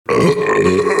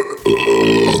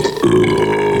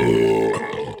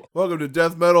Welcome to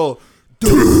Death Metal.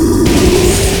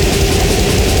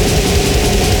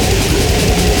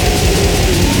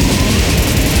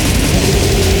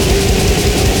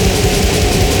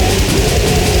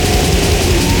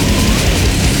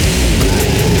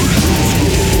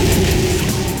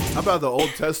 How about the Old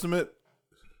Testament,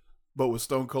 but with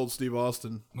Stone Cold Steve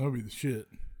Austin? That'd be the shit.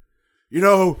 You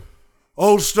know,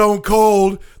 old Stone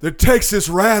Cold, the Texas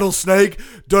rattlesnake,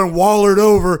 done wallered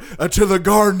over to the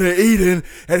Garden of Eden,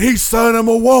 and he son him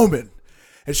a woman.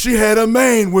 And she had a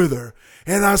man with her.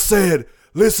 And I said,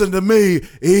 listen to me,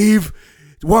 Eve.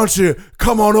 Why don't you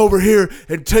come on over here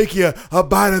and take you a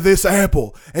bite of this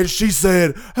apple? And she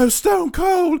said, oh, Stone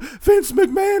Cold, Vince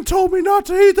McMahon told me not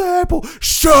to eat the apple.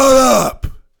 Shut up!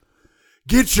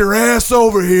 Get your ass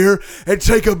over here and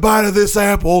take a bite of this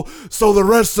apple so the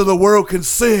rest of the world can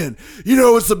sin. You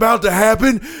know what's about to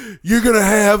happen? You're going to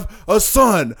have a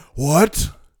son. What?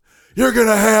 You're going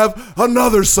to have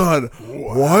another son.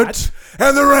 What?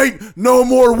 And there ain't no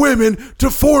more women to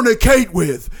fornicate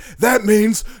with. That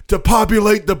means to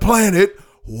populate the planet.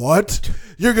 What?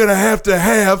 You're going to have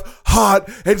hot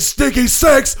and sticky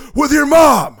sex with your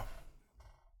mom.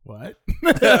 What?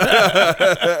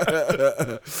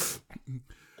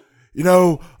 You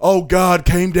know, oh, God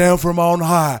came down from on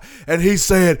high, and he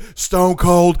said, Stone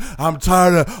Cold, I'm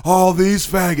tired of all these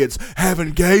faggots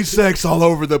having gay sex all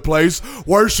over the place,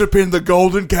 worshiping the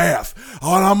golden calf.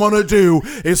 All I'm going to do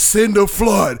is send a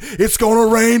flood. It's going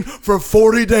to rain for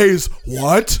 40 days.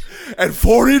 What? And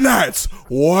 40 nights.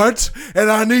 What? And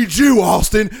I need you,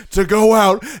 Austin, to go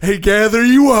out and gather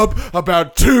you up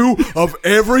about 2 of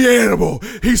every animal.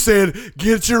 He said,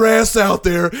 get your ass out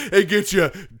there and get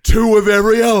you 2 of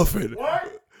every elephant.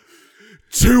 What?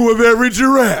 2 of every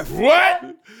giraffe.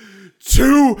 What?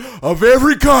 2 of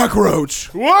every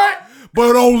cockroach. What?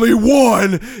 But only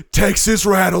 1 Texas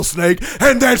rattlesnake,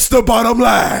 and that's the bottom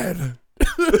line.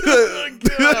 God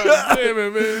damn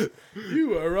it, man.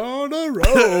 You are on a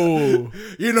roll.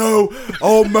 You know,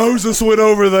 old Moses went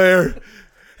over there,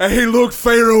 and he looked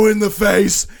Pharaoh in the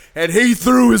face, and he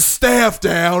threw his staff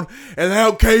down, and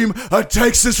out came a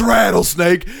Texas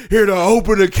rattlesnake here to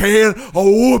open a can of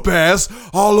whoop ass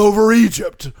all over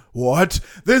Egypt. What?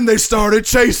 Then they started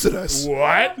chasing us.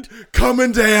 What?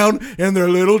 Coming down in their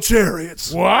little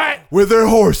chariots. What? With their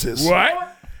horses. What?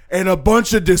 And a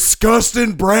bunch of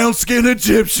disgusting brown-skinned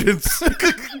Egyptians.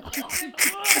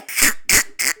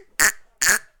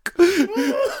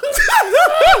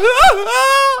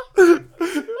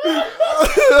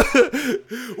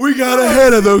 We got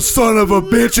ahead of those son of a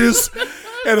bitches,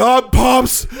 and up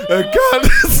pops a gun.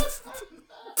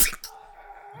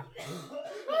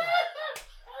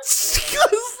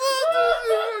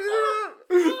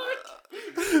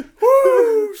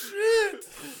 Woo, shit.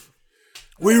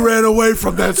 We ran away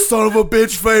from that son of a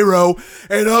bitch Pharaoh,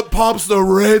 and up pops the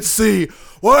Red Sea.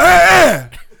 Well, hey,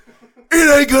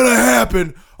 it ain't gonna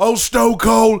happen. Old Stone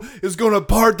Cold is going to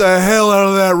part the hell out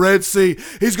of that Red Sea.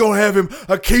 He's going to have him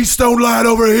a Keystone Light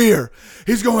over here.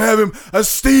 He's going to have him a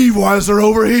Steve Weiser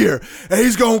over here. And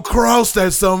he's going to cross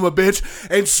that son of a bitch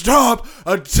and stomp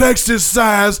a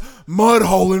Texas-sized mud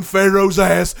hole in Pharaoh's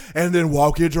ass and then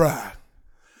walk you dry.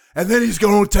 And then he's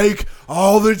going to take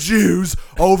all the Jews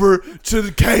over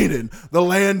to Canaan, the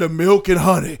land of milk and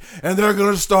honey. And they're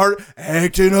going to start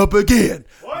acting up again.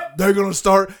 What? They're going to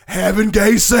start having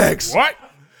gay sex. What?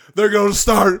 They're going to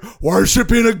start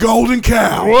worshiping a golden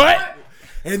cow. What?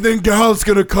 And then God's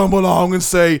going to come along and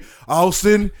say,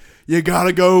 Austin, you got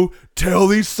to go tell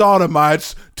these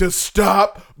sodomites to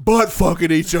stop butt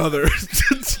fucking each other.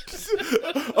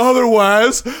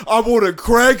 Otherwise, I'm going to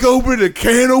crack open a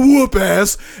can of whoop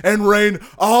ass and rain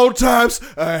all types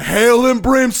of hell and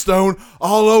brimstone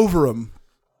all over them.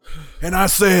 And I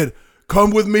said,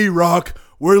 come with me, Rock.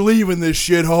 We're leaving this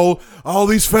shithole. All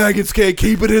these faggots can't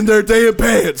keep it in their damn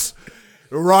pants.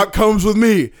 Rock comes with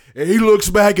me, and he looks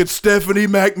back at Stephanie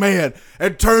McMahon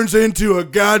and turns into a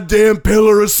goddamn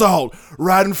pillar of salt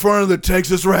right in front of the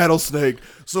Texas rattlesnake.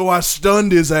 So I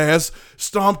stunned his ass,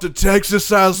 stomped a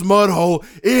Texas-sized mud hole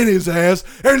in his ass,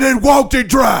 and then walked it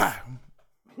dry.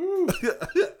 Jesus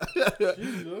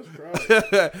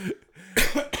Christ.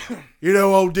 You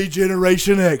know, old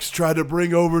D-Generation X tried to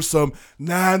bring over some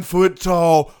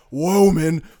 9-foot-tall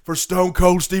woman for Stone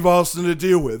Cold Steve Austin to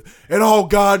deal with. And all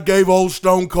God gave old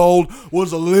Stone Cold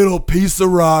was a little piece of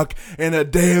rock and a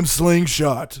damn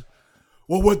slingshot.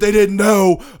 Well, what they didn't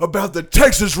know about the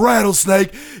Texas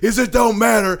rattlesnake is it don't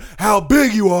matter how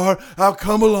big you are, I'll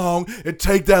come along and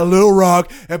take that little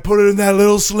rock and put it in that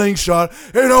little slingshot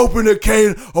and open a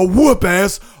can of whoop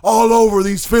ass all over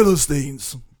these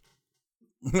Philistines.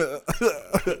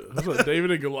 That's what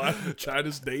David and Goliath,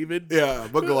 China's David. Yeah,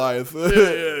 but Goliath.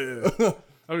 Yeah.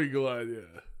 I mean Goliath,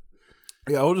 yeah.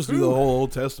 Yeah, we'll just do the whole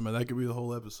Old Testament. That could be the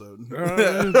whole episode.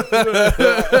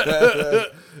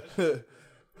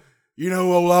 You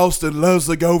know, old Austin loves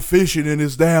to go fishing in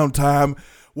his downtime.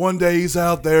 One day he's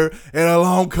out there, and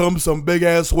along comes some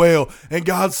big-ass whale. And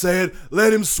God said,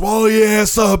 let him swallow your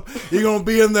ass up. You're going to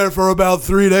be in there for about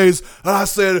 3 days. And I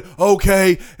said,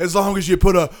 okay, as long as you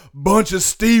put a bunch of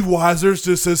Steve Weisers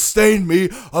to sustain me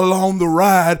along the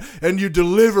ride, and you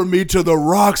deliver me to the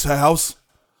Rock's house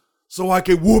so I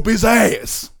can whoop his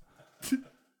ass.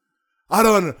 I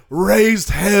done raised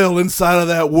hell inside of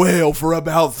that whale for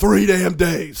about 3 damn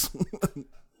days.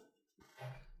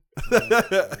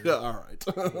 All right.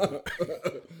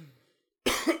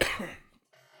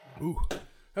 Ooh,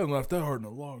 haven't laughed that hard in a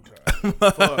long time.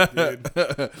 Fuck, dude.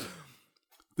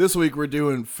 This week we're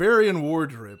doing FARYION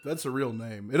WARDRIP. That's a real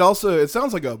name. It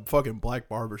sounds like a fucking black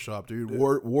barbershop, dude.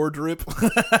 WARDRIP.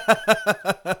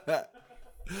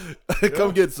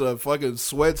 Come get some fucking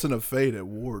sweats and a fade at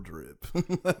WARDRIP.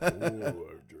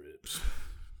 WARDRIPs.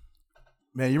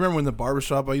 Man, you remember when the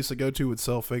barbershop I used to go to would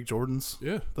sell fake Jordans?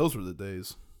 Yeah. Those were the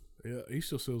days. Yeah, he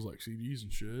still sells like CDs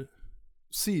and shit.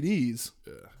 CDs?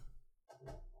 Yeah.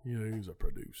 You know, he's a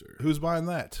producer. Who's buying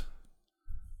that?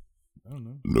 I don't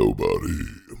know. Nobody.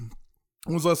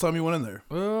 When was the last time you went in there?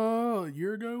 A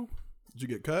year ago. Did you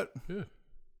get cut? Yeah.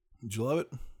 Did you love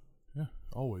it? Yeah,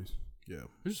 always. Yeah.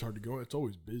 It's just hard to go. It's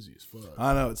always busy as fuck.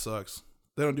 I know, it sucks.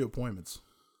 They don't do appointments.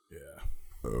 Yeah.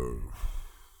 You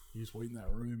just wait in that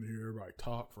room and hear everybody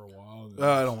talk for a while.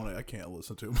 I don't want to. I can't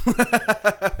listen to them.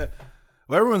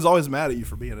 Well, everyone's always mad at you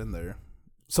for being in there.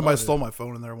 Somebody stole my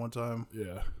phone in there one time.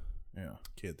 Yeah. Yeah.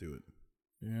 Can't do it.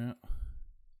 Yeah.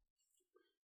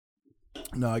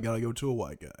 No, I gotta go to a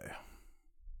white guy.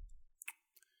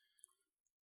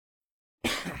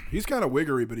 He's kind of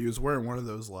wiggery, but he was wearing one of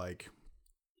those, like,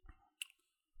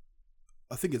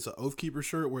 I think it's an Oathkeeper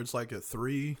shirt where it's like a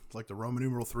 3, like the Roman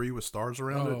numeral 3 with stars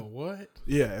around it. Oh, what?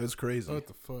 Yeah, it was crazy. What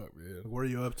the fuck, man? What are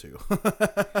you up to?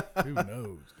 Who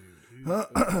knows,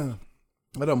 dude?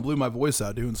 I done blew my voice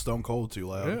out doing Stone Cold too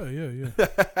loud. Yeah.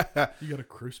 You gotta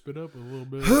crisp it up a little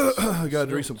bit. I gotta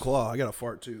drink some claw. I gotta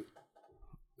fart too.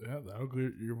 Yeah, that'll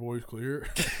clear your voice clear.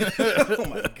 Oh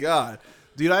my god.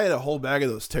 Dude, I had a whole bag of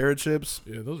those Terra chips.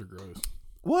 Yeah, those are gross.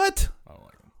 What? I don't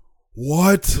like them.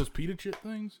 What? Those pita chip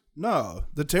things? No,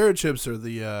 the Terra chips are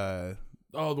the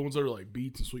Oh, the ones that are like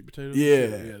beets and sweet potatoes? Yeah.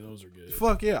 Yeah, those are good.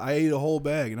 Fuck yeah, I ate a whole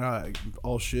bag and I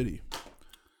all shitty.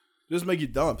 Just make you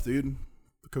dump, dude.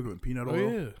 Cook them in peanut oil.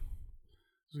 Oh yeah.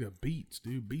 Those got beets,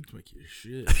 dude. Beets make you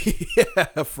shit.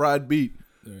 Yeah, fried beet.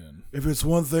 Man. If it's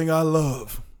one thing I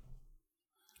love,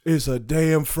 it's a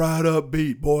damn fried up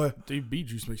beet, boy. Dude, beet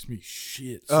juice makes me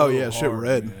shit. Oh, So yeah, hard, shit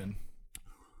red.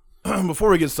 Man. Before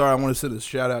we get started, I want to send a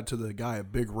shout out to the guy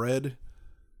at Big Red.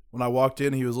 When I walked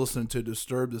in, he was listening to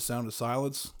Disturbed the Sound of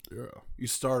Silence. Yeah. He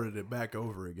started it back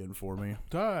over again for me.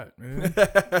 Tight, man.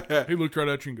 He looked right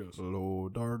at you and goes, Hello,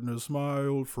 darkness, my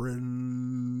old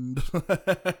friend.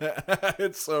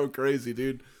 It's so crazy,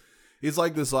 dude. He's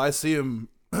like this. I see him.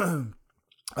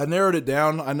 I narrowed it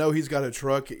down. I know he's got a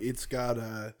truck. It's got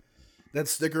that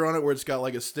sticker on it where it's got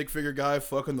like a stick figure guy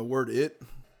fucking the word it.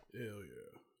 hell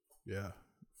yeah. Yeah.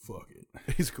 Fuck it.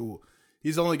 He's cool.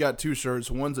 He's only got 2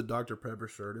 shirts. One's a Dr. Pepper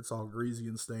shirt. It's all greasy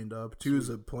and stained up. 2's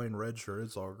a plain red shirt.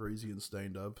 It's all greasy and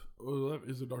stained up. Oh,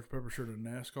 is the Dr. Pepper shirt a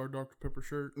NASCAR Dr. Pepper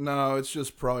shirt? No, it's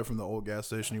just probably from the old gas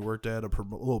station he worked at, a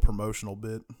little promotional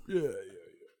bit. Yeah.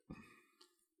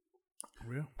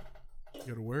 Well, you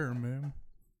gotta wear them, man.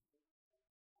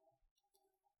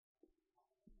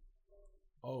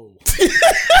 Oh.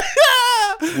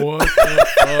 What the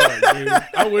fuck, dude?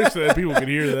 I wish that people could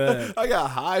hear that. I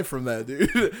got high from that,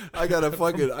 dude. I got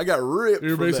ripped.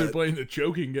 You're from basically that. playing the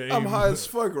choking game. I'm high as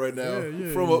fuck right now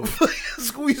from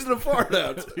squeezing a fart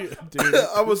out. Yeah, dude. I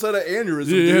almost had an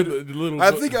aneurysm, Yeah, dude. the little. I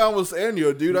think I almost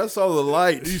aneurismed, dude. I saw the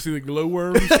light. You see the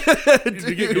glowworms? Did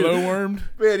you get glowwormed?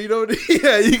 Man, you know,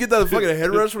 yeah, you get that fucking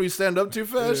head rush when you stand up too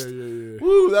fast. Yeah.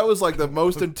 Woo, that was like the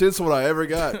most intense one I ever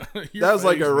got. That was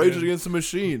like a Rage Against the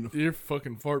Machine. Your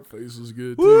fucking fart face was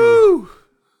good, too. Woo! It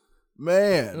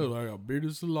Man. was like a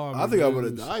bearded salami. I think I'm man.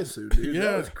 going to die soon, dude. Yeah.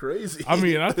 That was crazy. I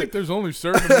mean, I think there's only a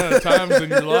certain amount of times in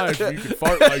your life where you can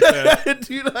fart like that.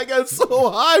 Dude, I got so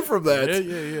high from that.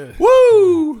 Yeah.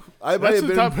 Woo! I might That's have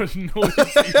the been type of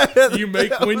noise you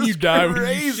make That when you was die when you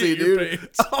crazy, shit your dude.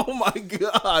 pants. Oh my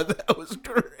god, that was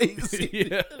crazy.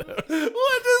 Yeah.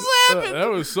 What just happened? That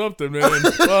was something, man.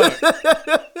 Fuck.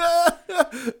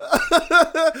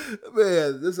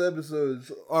 Man, this episode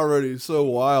is already so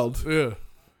wild. Yeah.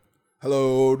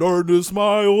 Hello, darkness,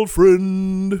 my old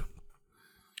friend.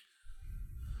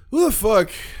 Who the fuck?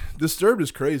 Disturbed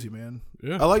is crazy, man.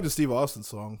 Yeah. I like the Steve Austin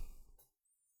song.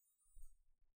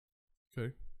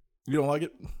 Okay. You don't like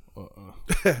it? Oh,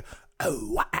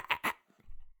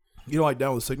 you don't like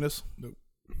Down with Sickness? Nope.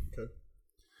 Okay.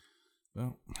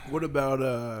 No. What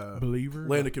about Believer?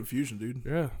 Land of Confusion, dude?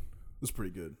 Yeah. That's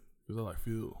pretty good. Because I like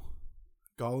Phil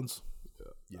Collins?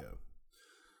 Yeah.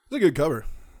 It's a good cover.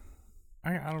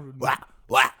 I don't. Wah,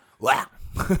 wah, wah.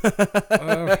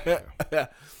 Yeah.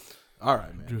 All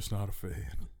right, man. Just not a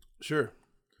fan. Sure.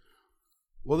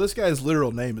 Well, this guy's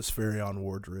literal name is FARYION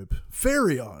WARDRIP.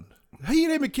 FARYION. How you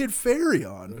name a kid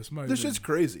FARYION? This shit's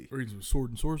crazy. Reading some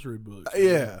sword and sorcery books.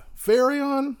 Yeah.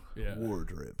 FARYION Yeah.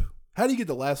 WARDRIP. How do you get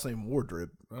the last name WARDRIP?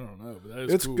 I don't know, but that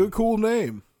is It's cool. a good, cool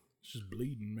name. It's just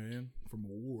bleeding, man, from a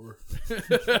war.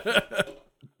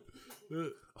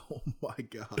 Oh, my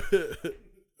God.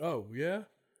 Oh, yeah?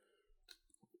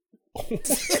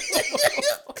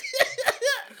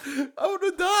 I would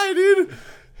have died, dude.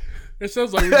 It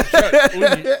sounds like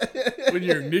when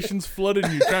your ignition's flooded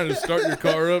and you're trying to start your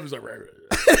car up, it's like...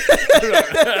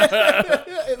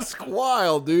 It's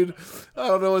wild, dude. I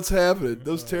don't know what's happening.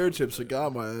 Those tear chips have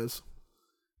got my ass.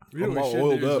 You know I'm what all we should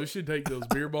oiled do is up. we should take those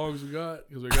beer bongs we got,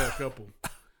 because we got a couple.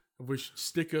 If we should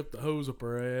stick up the hose up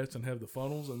our ass and have the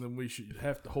funnels, and then we should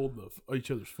have to hold each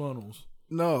other's funnels.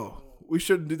 No, we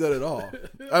shouldn't do that at all.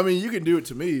 I mean, you can do it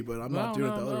to me, but I'm not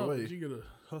doing it the other way. You're going to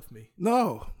huff me.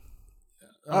 No,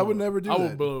 I would never do I that.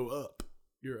 will blow up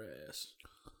your ass.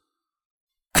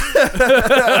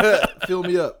 Fill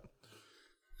me up.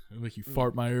 I'll make you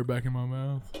fart my air back in my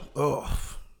mouth. Oh,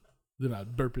 Then I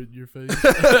burp it in your face.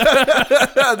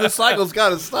 the cycle's got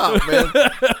to stop, man.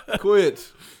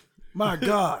 Quit. My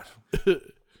God.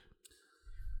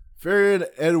 FARYION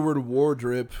Edward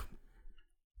WARDRIP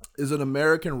is an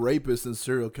American rapist and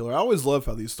serial killer. I always love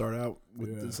how these start out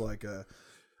with this like,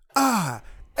 I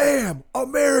am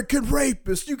American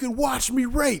rapist. You can watch me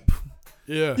rape.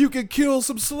 Yeah. You can kill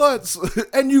some sluts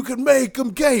and you can make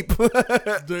them gape.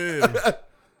 Damn.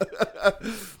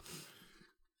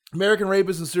 American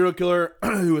rapist and serial killer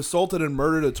who assaulted and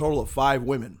murdered a total of 5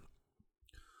 women.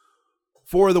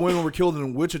 4 of the women were killed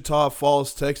in Wichita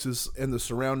Falls, Texas, and the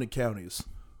surrounding counties.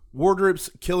 WARDRIP's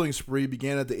killing spree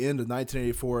began at the end of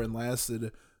 1984 and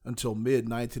lasted until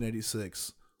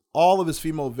mid-1986. All of his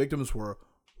female victims were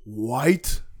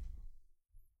white.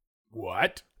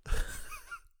 What?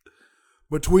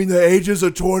 Between the ages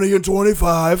of 20 and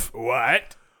 25.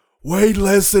 What? Weighed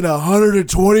less than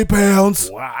 120 pounds.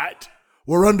 What?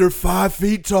 Were under 5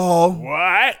 feet tall.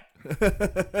 What?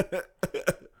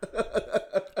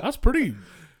 That's pretty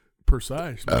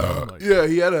precise, man. Like, Yeah,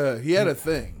 he had a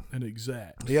thing. and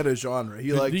exact. He had a genre.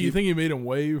 He liked. Do you think he made him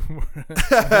wave?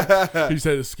 He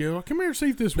said a scale. Come here, see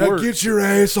if this Now works. get your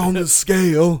ass on the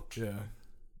scale. Yeah.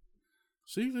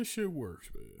 See if this shit works,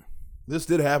 man. This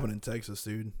did happen in Texas,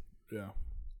 dude. Yeah.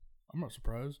 I'm not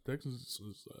surprised. Texas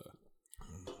is.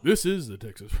 This is the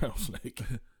Texas rattlesnake.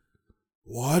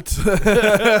 What?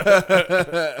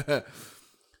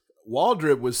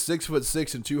 WARDRIP was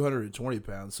 6'6" and 220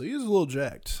 pounds, so he was a little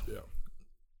jacked. Yeah.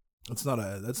 That's not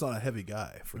a heavy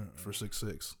guy for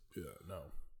 6'6". Yeah, no.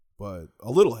 But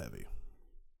a little heavy.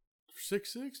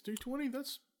 6'6", 220.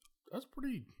 That's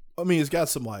pretty. I mean, he's got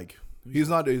some like he's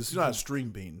not a string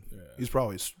bean. Yeah. He's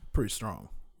probably pretty strong.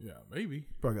 Yeah, maybe.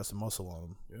 Probably got some muscle on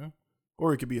him. Yeah.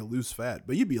 Or it could be a loose fat,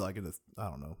 but you'd be like in the I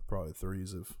don't know, probably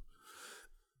 3s of.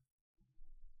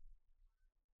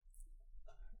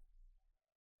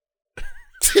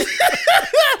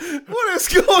 What is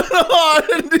going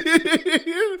on,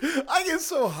 dude? I get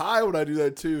so high when I do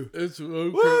that too. It's okay.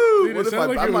 Woo! Dude, What if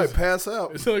I might pass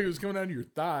out? It sounded like it was coming down your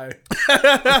thigh.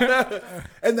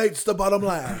 And that's the bottom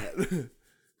line.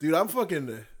 Dude,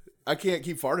 I can't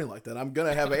keep farting like that. I'm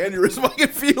gonna have an aneurysm. I can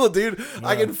feel it, dude.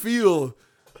 I can feel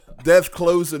death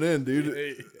closing in, dude.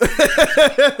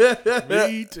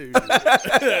 Me too.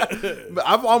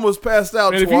 I've almost passed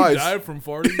out And twice. if you died from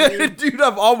farting, Dude,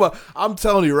 I'm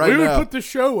telling you right we would now, put the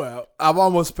show out. I've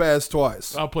almost passed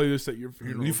twice. I'll play this at your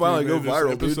funeral. You finally go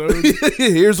viral, episode. dude.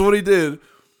 Here's what he did.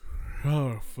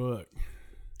 Oh, fuck.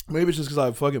 Maybe it's just because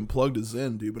I fucking plugged his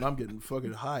in, dude, but I'm getting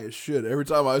fucking high as shit every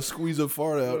time I squeeze a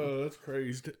fart out. Oh, that's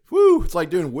crazy. Woo! It's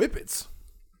like doing whippets.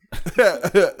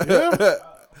 Yeah.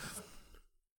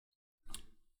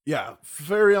 Yeah,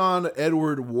 FARYION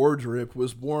Edward WARDRIP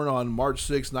was born on March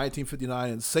 6, 1959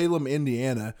 in Salem,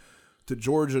 Indiana, to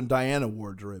George and Diana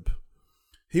WARDRIP.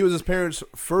 He was his parents'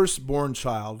 firstborn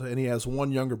child, and he has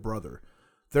one younger brother.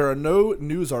 There are no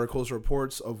news articles or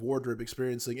reports of WARDRIP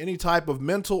experiencing any type of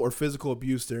mental or physical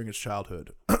abuse during his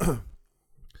childhood.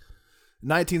 In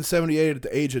 1978, at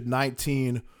the age of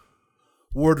 19,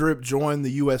 WARDRIP joined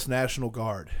the U.S. National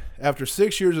Guard. After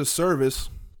 6 years of service,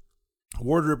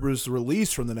 WARDRIP was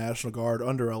released from the National Guard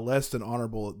under a less than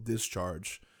honorable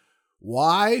discharge.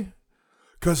 Why?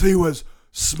 Because he was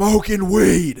smoking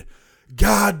weed.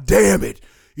 God damn it.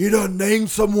 You done named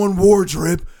someone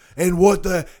WARDRIP, and what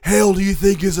the hell do you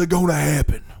think is going to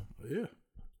happen? Yeah.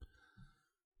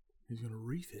 He's going to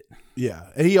reef it. Yeah.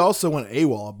 And he also went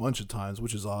AWOL a bunch of times,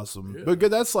 which is awesome. Yeah. But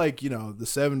that's like, the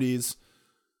 70s.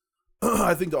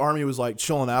 I think the Army was like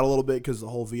chilling out a little bit because of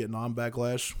the whole Vietnam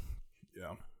backlash.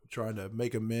 Yeah. Trying to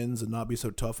make amends and not be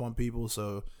so tough on people.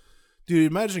 So,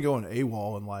 dude, imagine going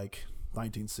AWOL in like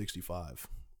 1965.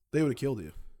 They would have killed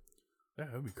you. Yeah,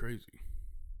 that'd be crazy.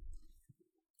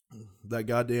 That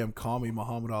goddamn commie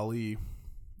Muhammad Ali.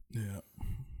 Yeah.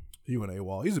 He went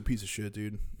AWOL. He's a piece of shit,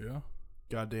 dude. Yeah.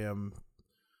 Goddamn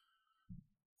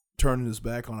turning his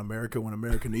back on America when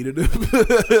America needed him.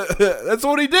 That's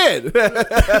what he did.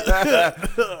 Okay.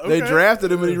 They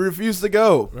drafted him and he refused to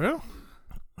go. Well,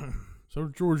 so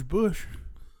did George Bush.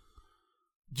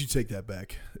 Did you take that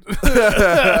back?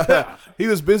 He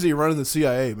was busy running the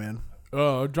CIA, man.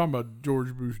 I'm talking about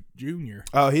George Bush Jr.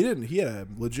 Oh, he didn't. He had a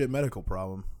legit medical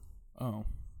problem. Oh.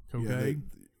 Yeah, Cocaine?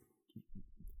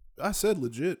 I said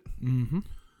legit. Mm-hmm.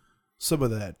 Some of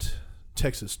that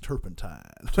Texas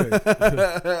turpentine.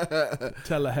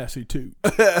 Tallahassee, too.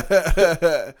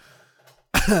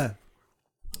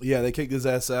 Yeah, they kicked his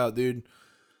ass out, dude.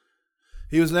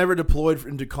 He was never deployed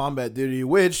into combat duty,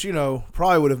 which,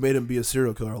 probably would have made him be a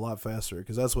serial killer a lot faster,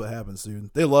 because that's what happens,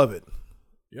 dude. They love it.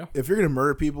 Yeah. If you're going to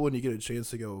murder people and you get a chance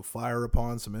to go fire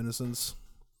upon some innocents,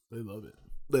 They love it.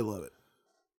 they love it.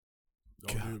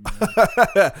 Don't do it,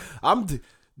 man.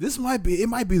 It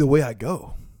might be the way I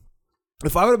go.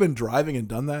 If I would have been driving and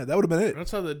done that, that would have been it. That's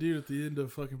how that dude at the end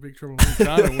of fucking Big Trouble in Little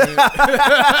China went.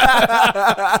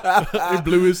 He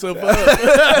blew himself up.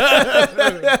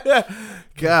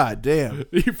 God damn.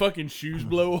 Your fucking shoes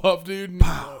blow off, dude. And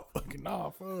fucking,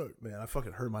 fuck. Man, I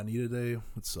fucking hurt my knee today.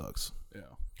 It sucks. Yeah.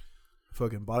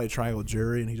 Fucking body triangle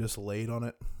jury and he just laid on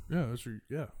it. Yeah,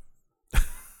 yeah.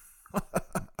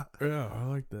 Yeah, I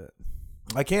like that.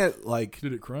 I can't,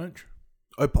 Did it crunch?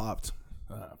 I popped.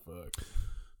 Ah, fuck.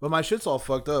 But my shit's all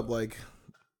fucked up. You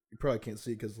probably can't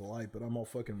see it because of the light, but I'm all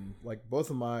fucking, both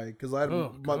of because I had,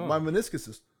 my meniscus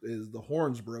is the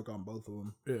horns broke on both of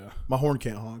them. Yeah. My horn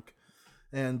can't honk.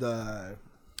 And,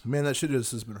 man, that shit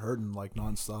just has been hurting,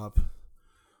 nonstop.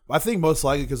 I think most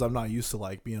likely because I'm not used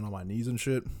to, being on my knees and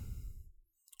shit.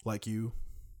 Like you.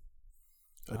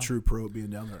 A true pro being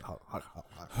down there.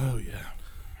 Oh, yeah.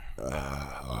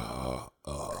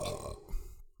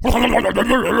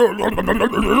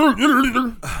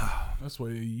 That's the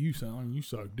way you sound. You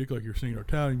suck dick like you're singing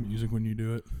Italian music when you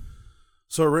do it.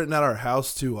 So we're renting out our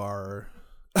house to our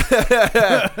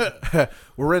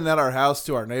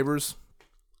neighbors.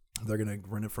 They're gonna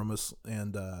rent it from us,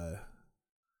 and I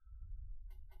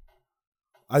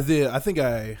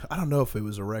don't know if it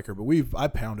was a record, but I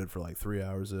pounded for 3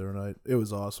 hours the other night. It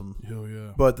was awesome. Hell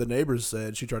yeah. But the neighbors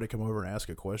said she tried to come over and ask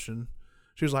a question.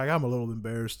 She was like, I'm a little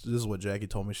embarrassed. This is what Jackie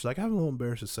told me. She's like, I'm a little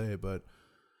embarrassed to say it, but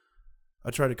I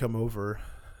tried to come over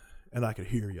and I could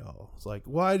hear y'all. It's like,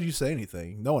 why did you say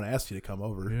anything? No one asked you to come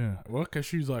over. Yeah. Well, because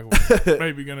she's like,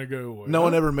 maybe going to go away. No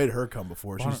one ever made her come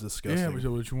before. She's disgusting. Yeah,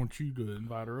 but she wants you to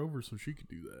invite her over so she could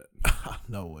do that.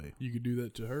 No way. You could do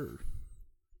that to her.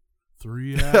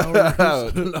 3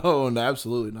 hours? No,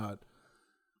 absolutely not.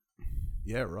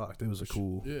 Yeah, it rocked. It was a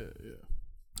cool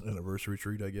anniversary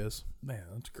treat, I guess. Man,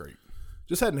 that's great.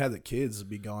 Just hadn't had the kids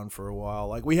be gone for a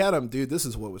while. We had them, dude. This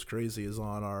is what was crazy is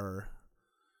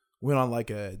went on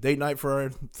a date night for our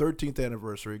 13th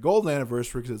anniversary. Golden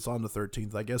anniversary because it's on the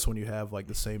 13th. I guess when you have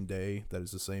the same day that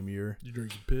is the same year. You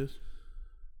drink your piss?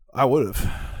 I would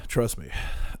have. Trust me.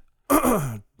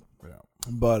 Yeah.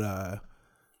 But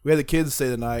we had the kids stay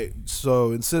the night.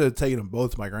 So instead of taking them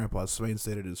both to my grandpa's, Swain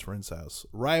stayed at his friend's house.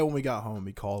 Right when we got home,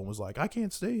 he called and was like, I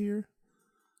can't stay here.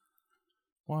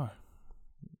 Why?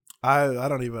 I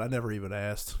never even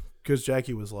asked. Because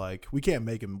Jackie was like, we can't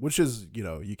make him, which is,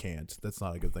 you can't. That's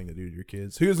not a good thing to do to your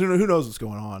kids. Who knows what's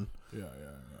going on? Yeah.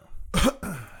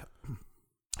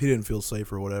 He didn't feel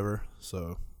safe or whatever,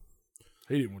 so.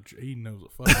 He knows a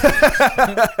fuck.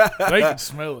 They can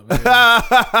smell it, man.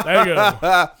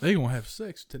 They gonna have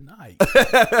sex tonight.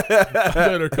 I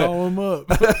better call him up.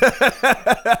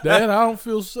 Dad, I don't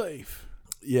feel safe.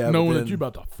 Yeah, knowing that you're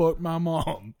about to fuck my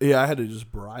mom. Yeah, I had to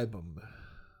just bribe him.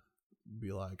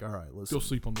 Be like, all right, listen. Go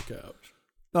sleep on the couch.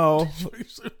 No. Sleep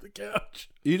on the couch.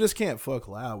 You just can't fuck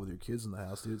loud with your kids in the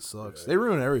house, dude. It sucks. Yeah. They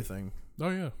ruin everything. Oh,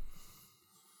 yeah.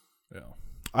 Yeah.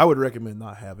 I would recommend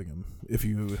not having them if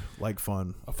you like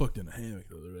fun. I fucked in a hammock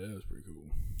the other day. That was pretty cool.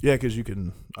 Yeah, because you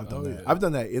can. I've done that. Yeah. I've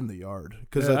done that in the yard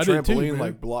because Yeah, the I did too, trampoline man.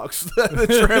 like blocks the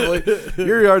trampoline.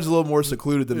 Your yard's a little more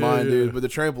secluded than mine, yeah. dude. But the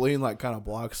trampoline like kind of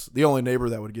blocks. The only neighbor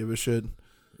that would give a shit.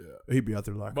 Yeah. He'd be out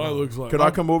there like, Mine looks like could I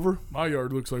come over? My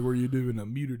yard looks like where you do an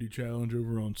immunity challenge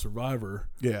over on Survivor.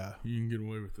 Yeah, You can get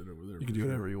away with it over there. you can do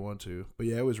whatever you want to. But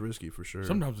yeah, it was risky for sure.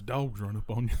 Sometimes the dogs run up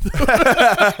on you.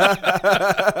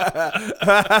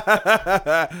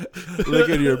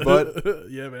 Licking your butt.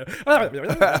 Yeah, man.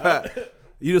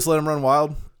 You just let them run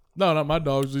wild. No, not my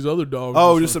dogs. These other dogs.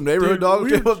 Oh, just some neighborhood dogs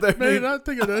we came up there. Man, I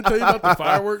think I tell you about the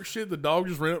fireworks shit. The dog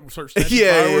just ran up and started snatching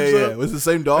Yeah. fireworks up. It was the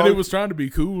same dog. And it was trying to be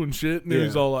cool and shit. And he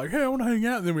was Yeah. all like, "Hey, I want to hang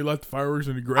out." And then we light the fireworks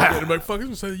and he grabbed it. And I'm like, "Fuck, it's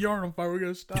gonna set the yard on fire. We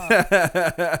gotta stop."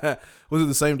 Was it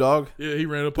the same dog? Yeah, he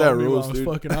ran up That on me while rules, I was dude.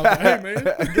 fucking. I was like, "Hey, man."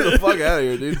 Get the fuck out of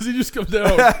here, dude. Because he just comes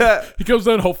down. He comes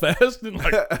down whole fast and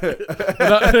like.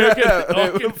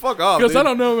 Fuck off. Because I dude.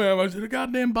 don't know, man. I was a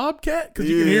goddamn bobcat because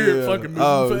you can hear it fucking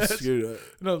moving fast. Screw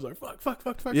And I was like, "Fuck."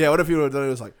 Yeah, what if you would have done it?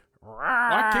 It was like,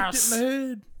 I kicked it in the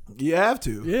head. you have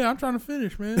to. Yeah, I'm trying to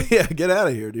finish, man. Yeah, get out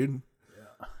of here, dude.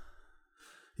 Yeah.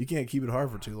 You can't keep it hard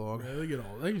for too long. Yeah,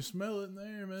 they can smell it in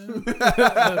there, man.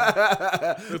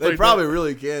 They like probably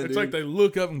really can, It's dude. like they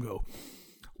look up and go,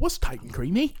 "What's tight and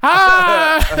creamy?"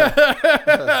 Ah!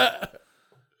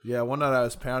 Yeah, one night I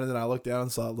was pounding and I looked down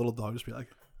and saw a little dog just be like,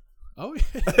 Oh yeah,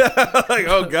 like,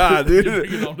 oh god, you dude.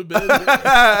 bring it on the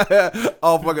bed.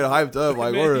 All fucking hyped up.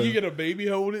 Like, Man, we're you get a baby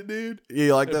hold it, dude.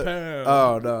 you like that? Pound.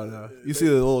 Oh no. You see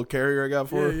the little carrier I got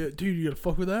for her? Yeah, dude, you gotta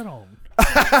fuck with that on.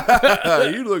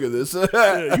 You look at this.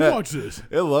 Yeah, you watch this.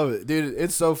 I love it, dude.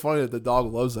 It's so funny that the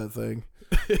dog loves that thing.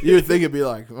 You would think it'd be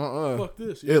like, Fuck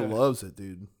this. Yeah. It loves it,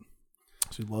 dude.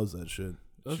 She loves that shit.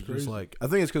 That's She's crazy. just like, I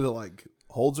think it's because it like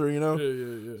holds her, you know.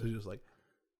 Yeah. She's just like,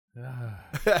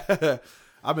 Ah,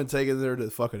 I've been taking her to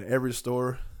fucking every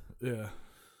store. yeah.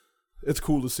 It's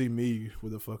cool to see me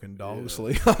with a fucking dog Yeah.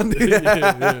 sling on, dude.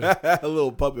 Yeah. A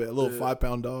little puppet, a little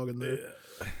 5-pound dog in there.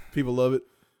 Yeah. People love it.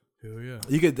 Hell yeah.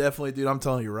 You could definitely, dude. I'm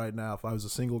telling you right now, if I was a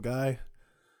single guy,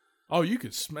 Oh, you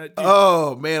could smack. Dude,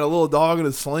 oh man, a little dog in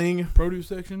a sling. produce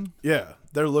section. Yeah,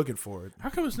 they're looking for it. How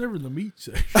come it's never in the meat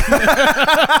section?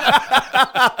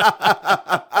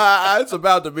 It's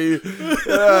about to be.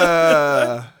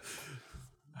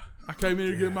 I came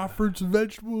in to get my fruits and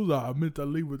vegetables. I meant to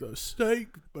leave with a steak,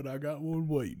 but I got one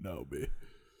waiting on me.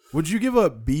 Would you give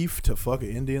up beef to fuck an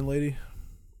Indian lady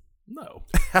No.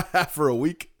 for a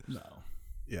week? No.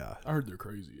 Yeah. I heard they're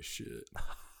crazy as shit.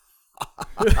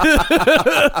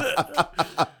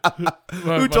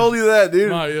 Who told you that,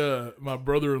 dude? My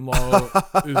brother-in-law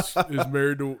is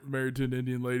married to an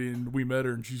Indian lady, and we met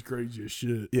her, and she's crazy as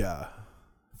shit. Yeah.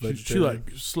 She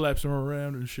like slaps him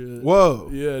around and shit. Whoa.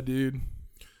 Yeah, dude.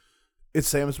 It's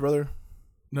Sam's brother?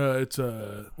 No, it's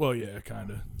well, yeah, kind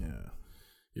of. Yeah.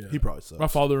 Yeah. He probably sucks. My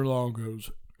father-in-law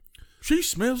goes, "She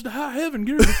smells to high heaven.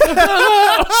 Get her the fuck out of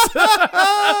the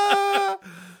house."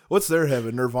 What's their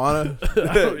heaven? Nirvana?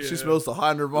 Oh, yeah. She smells to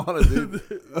high Nirvana, dude.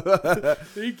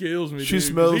 He kills me. She dude, 'cause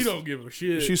smells- He don't give a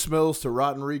shit. She smells to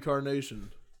rotten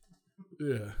reincarnation.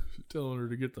 Yeah, she's telling her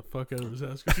to get the fuck out of his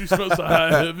house because she smells to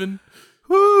high heaven.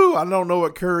 Woo! I don't know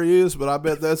what curry is, but I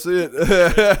bet that's it.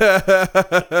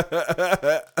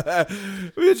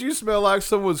 Bitch, you smell like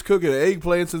someone's cooking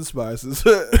eggplants and spices.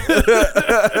 God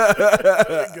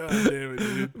damn it,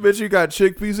 dude. Bitch, you got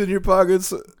chickpeas in your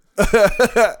pockets. All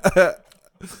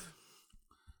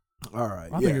right.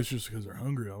 I think it's just because they're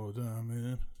hungry all the time,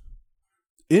 man.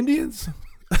 Indians?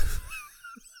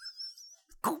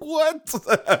 What?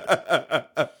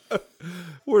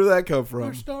 Where did that come They're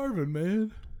from? starving,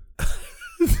 man.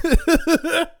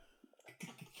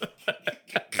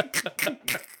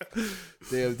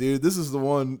 Damn, dude, this is the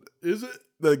one Is it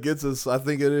that gets us. I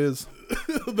think it is.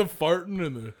 the farting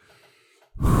and the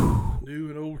New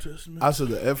and Old Testament? I said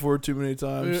the F word too many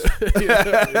times.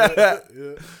 yeah.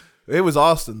 It was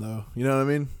Austin, though. You know what I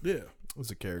mean? Yeah. It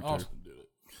was a character. Austin did it.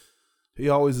 He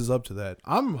always is up to that.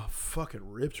 I'm fucking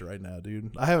ripped right now,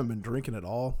 dude. I haven't been drinking at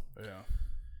all. Yeah.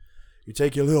 You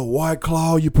take your little White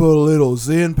Claw, you put a little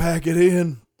Zen packet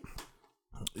in.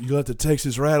 You let the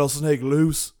Texas rattlesnake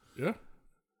loose Yeah.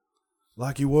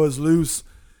 like he was loose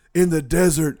in the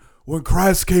desert when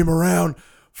Christ came around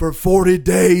for 40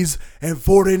 days and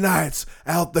 40 nights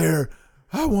out there.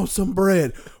 I want some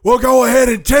bread. Well, go ahead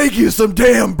and take you some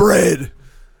damn bread.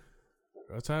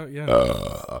 That's how,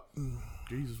 yeah.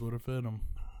 Jesus would have fed him.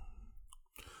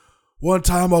 One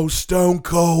time old Stone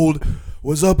Cold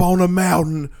was up on a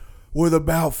mountain with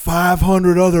about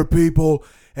 500 other people,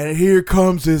 and here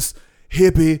comes this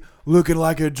hippie looking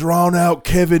like a drawn-out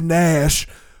Kevin Nash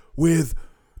with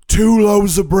 2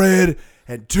 loaves of bread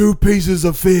and 2 pieces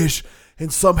of fish,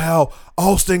 and somehow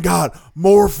Austin got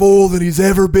more full than he's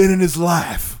ever been in his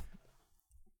life.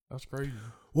 That's crazy.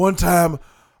 One time,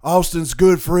 Austin's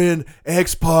good friend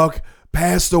X-Pac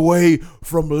passed away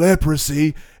from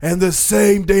leprosy, and the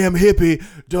same damn hippie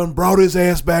done brought his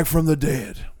ass back from the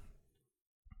dead.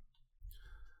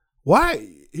 Why?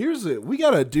 Here's it. We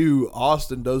gotta do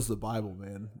Austin Does the Bible,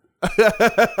 man.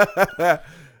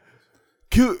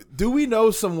 Do we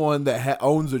know someone that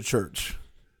owns a church?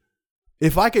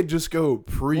 If I could just go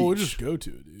preach, Well, we'll just go to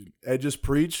it, dude. and just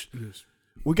preach, Just,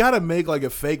 we gotta make like a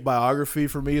fake biography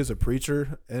for me as a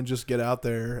preacher, and just get out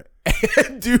there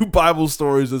and do Bible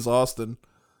stories as Austin.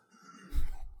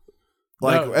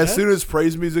 Like No, as soon as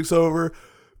praise music's over,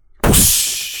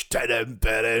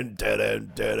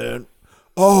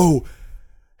 Oh,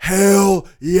 hell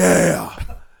yeah.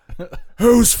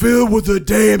 Who's filled with the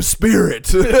damn spirit?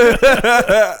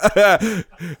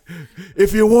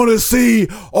 If you want to see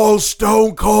old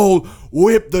Stone Cold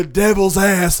whip the devil's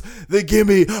ass, then give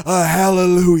me a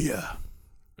hallelujah.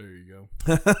 there you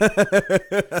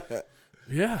go.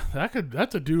 Yeah,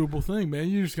 that's a doable thing, man.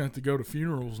 You just got to go to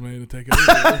funerals, man, to take it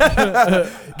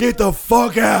over. Get the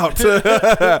fuck out.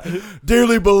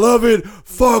 Dearly beloved,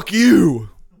 fuck you.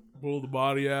 Pull the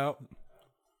body out.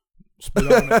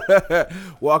 Spit on it.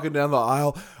 walking down the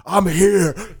aisle. I'm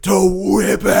here to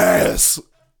whip ass.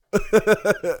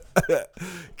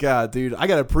 God, dude, I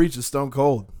gotta preach a Stone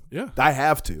Cold. Yeah. I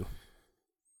have to.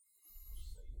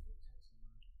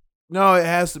 No, it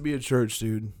has to be a church,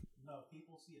 dude. No,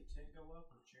 people see a tent go up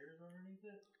with chairs underneath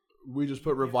it. We just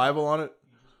put revival on it.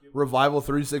 Revival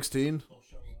 316. They'll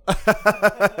show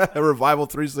up. Revival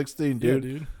 316, Yeah, dude.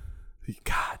 dude.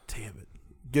 God damn it.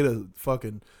 Get a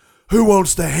fucking. Who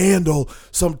wants to handle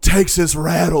some Texas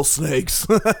rattlesnakes?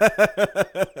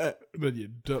 Then you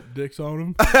dump dicks on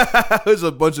them. There's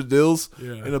a bunch of dills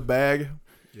Yeah. in a bag.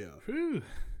 Yeah. Whew.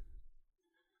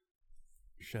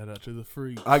 Shout out to the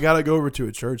freaks. I gotta go over to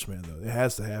a church, man. Though it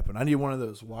has to happen. I need one of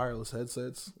those wireless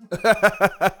headsets.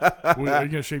 Are you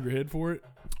gonna shave your head for it?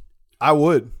 I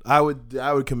would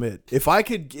commit if I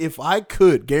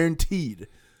could, guaranteed,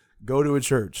 go to a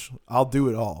church. I'll do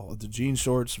it all. The jean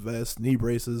shorts, vest, knee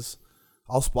braces.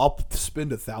 I'll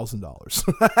spend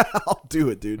 $1,000. I'll do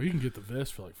it, Or dude. you can get the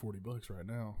vest for like $40 right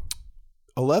now.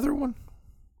 A leather one?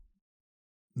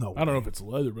 No, I don't know if it's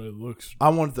leather, but it looks. I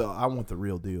want the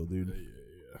real deal, dude.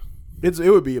 Yeah. It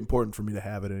would be important for me to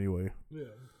have it anyway.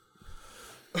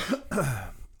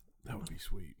 That would be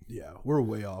sweet. Yeah, we're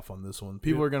way off on this one.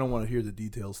 People are gonna want to hear the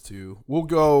details too. We'll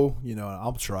go.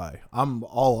 I'll try. I'm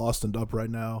all Austined up right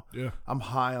now. Yeah, I'm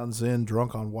high on Zen,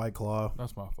 drunk on White Claw.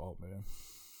 that's my fault, man.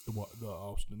 The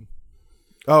Austin.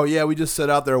 Oh yeah, we just sat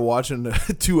out there watching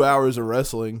 2 hours of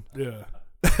wrestling. Yeah,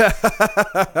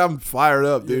 I'm fired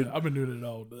up, dude. I've been doing it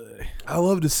all day. I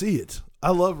love to see it. I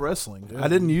love wrestling. Yeah. I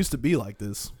didn't used to be like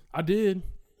this. I did,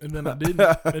 and then I didn't,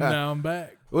 and now I'm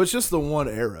back. Well, it's just the one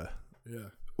era. Yeah,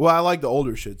 Well, I like the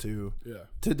older shit too. yeah,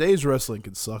 Today's wrestling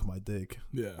can suck my dick.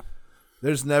 yeah,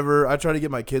 I try to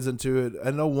get my kids into it,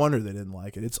 and no wonder they didn't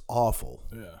like it. It's awful.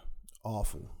 yeah,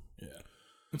 Awful. yeah.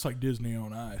 It's like Disney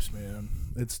on Ice, man.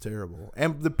 It's terrible.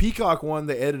 And the Peacock one,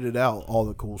 they edited out all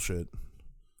the cool shit.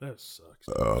 That sucks.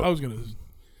 I was gonna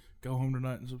go home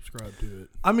tonight and subscribe to it.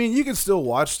 I mean, you can still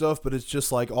watch stuff, but it's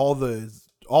just like all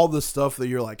the stuff that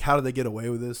you're like, how did they get away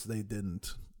with this? They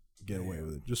didn't get away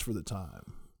with it just for the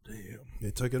time. Damn,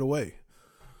 They took it away.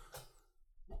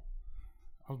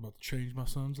 I was about to change my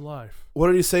son's life. What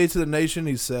did he say to the nation?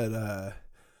 He said,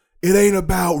 It ain't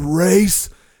about race.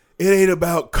 It ain't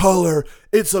about color.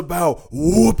 It's about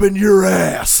whooping your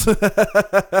ass.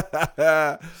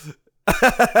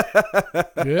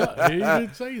 Yeah, he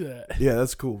did say that. yeah,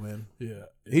 that's cool, man. Yeah,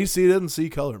 He doesn't see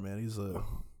color, man. he's a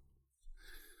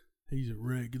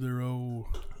regular old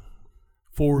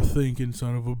forethinking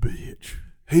son of a bitch.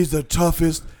 He's the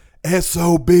toughest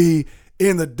SOB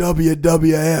in the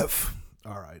WWF.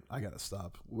 All right, I gotta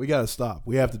stop. We gotta stop.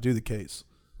 We have to do the case.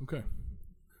 Okay.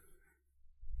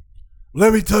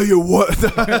 Let me tell you what.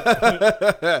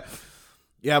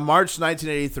 Yeah, March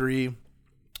 1983.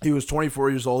 He was 24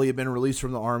 years old. He had been released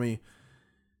from the Army.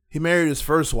 He married his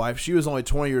first wife. She was only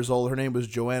 20 years old. Her name was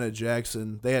Joanna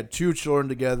Jackson. They had 2 children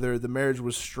together. The marriage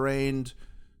was strained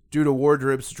due to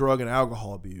WARDRIP's drug and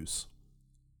alcohol abuse.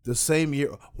 The same year,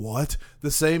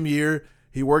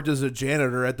 he worked as a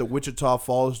janitor at the Wichita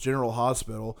Falls General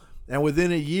Hospital. And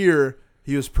within a year,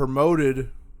 he was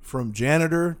promoted from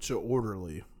janitor to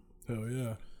orderly. Hell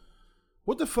yeah.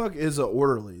 What the fuck is an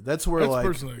orderly? That's where That's like... the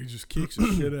person that just kicks the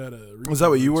shit out of. Was that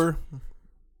what you were?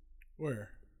 Where?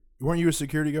 Weren't you a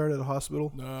security guard at a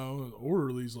hospital? No,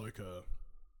 orderly's like a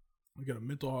We got a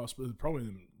mental hospital, probably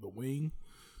in the wing.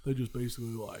 They just basically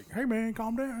like, hey man,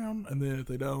 calm down. And then if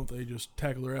they don't, they just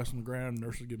tackle their ass on the ground and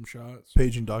nurses give them shots.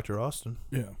 Paging Dr. Austin.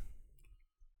 Yeah.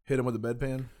 Hit him with a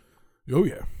bedpan. Oh,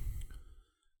 yeah.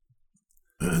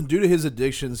 Due to his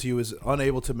addictions, he was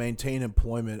unable to maintain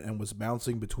employment and was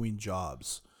bouncing between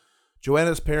jobs.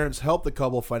 Joanna's parents helped the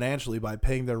couple financially by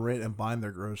paying their rent and buying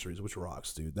their groceries, which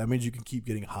rocks, dude. That means you can keep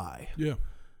getting high. Yeah.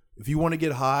 If you want to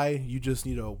get high, you just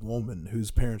need a woman whose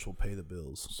parents will pay the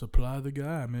bills. Supply the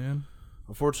guy, man.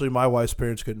 Unfortunately, my wife's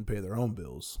parents couldn't pay their own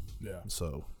bills. Yeah.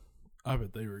 So. I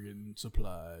bet they were getting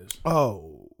supplies.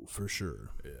 Oh, for sure.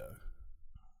 Yeah.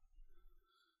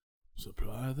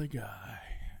 Supply the guy.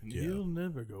 And he'll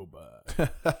never go by.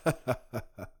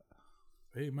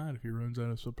 Hey, mind if he runs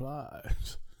out of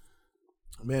supplies.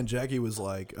 Man, Jackie was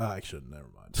like, I shouldn't, never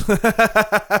mind.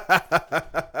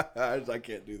 I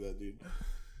can't do that, dude.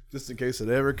 Just in case it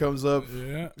ever comes up.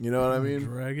 Yeah. You know what I mean?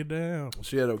 Drag it down.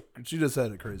 She just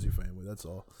had a crazy family, that's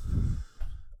all.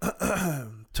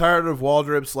 Tired of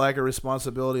WARDRIP's lack of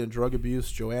responsibility and drug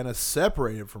abuse, Joanna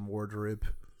separated from WARDRIP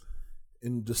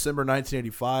in December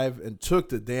 1985 and took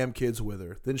the damn kids with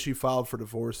her. Then she filed for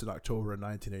divorce in October of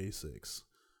 1986.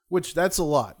 Which, that's a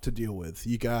lot to deal with.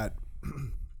 You got,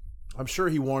 I'm sure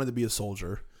he wanted to be a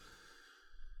soldier.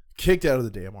 Kicked out of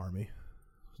the damn army.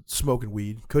 Smoking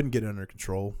weed. Couldn't get it under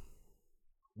control.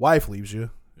 Wife leaves you.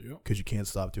 Yep. Because you can't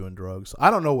stop doing drugs. I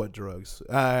don't know what drugs.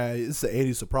 It's the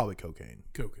 80s, so probably cocaine.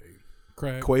 Cocaine.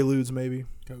 Crack. Quaaludes, maybe.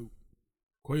 Coke.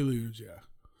 Quaaludes, yeah.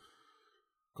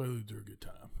 Quaaludes are a good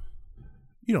time.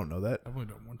 You don't know that. I've only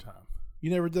done one time.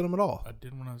 You never did them at all. I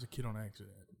did when I was a kid on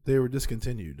accident. They were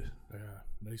discontinued. Yeah,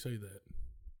 they say that.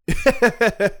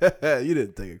 You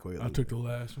didn't take a Quaalude. I took the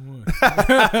last one.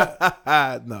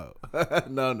 No.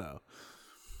 No.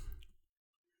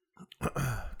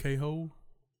 K-hole?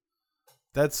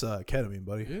 That's ketamine,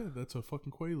 buddy. Yeah, that's a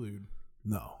fucking Quaalude.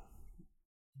 No.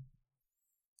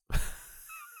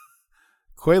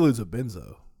 Quaalude's a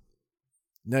benzo.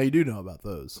 Now you do know about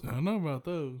those. I know about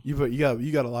those. You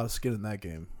got a lot of skin in that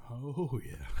game. Oh,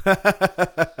 yeah.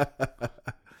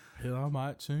 Hell, I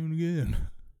might soon again.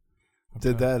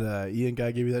 Did that Ian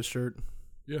guy give you that shirt?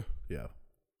 Yeah. Yeah.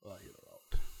 I like it a lot.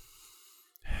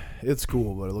 It's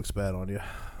cool, but it looks bad on you.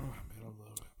 Oh, man, I love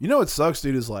it. You know what sucks,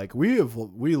 dude, is like we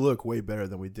look way better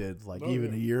than we did like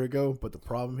even yeah. a year ago. But the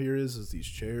problem here is these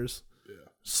chairs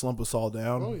slump us all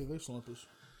down. Oh, yeah, they slump us.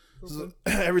 So,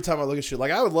 every time I look at shit,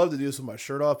 like I would love to do this with my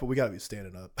shirt off, but we gotta be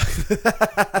standing up.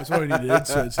 That's why we need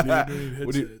headsets, dude. We need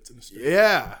headsets in the studio.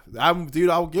 Yeah,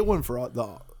 I'll get one for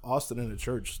the Austin in the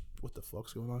church. What the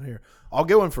fuck's going on here? I'll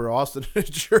get one for Austin in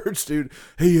the church, dude.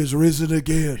 He is risen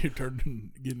again. You're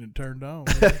getting it turned on.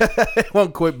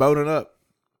 Won't quit boning up.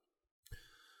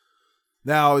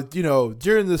 Now,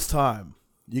 during this time,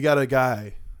 you got a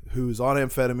guy who's on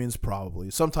amphetamines, probably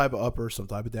some type of upper, some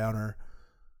type of downer,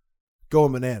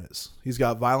 going bananas. He's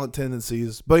got violent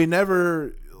tendencies, but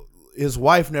his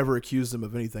wife never accused him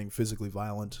of anything physically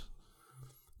violent.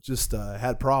 Just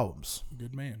had problems.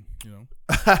 Good man,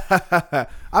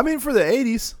 I mean, for the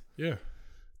 80s, Yeah.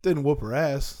 didn't whoop her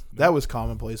ass. That was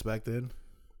commonplace back then.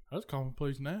 That's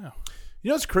commonplace now. You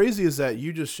know what's crazy is that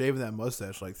you just shaving that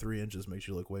mustache like 3 inches makes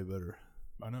you look way better.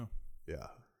 I know. Yeah.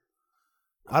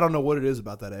 I don't know what it is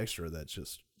about that extra that's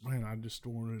just... Man, I just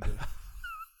wanted to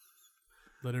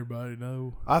let everybody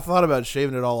know. I thought about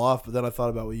shaving it all off, but then I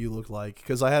thought about what you look like.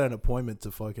 Because I had an appointment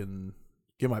to fucking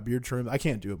get my beard trimmed. I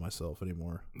can't do it myself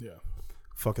anymore. Yeah.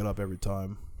 Fuck it up every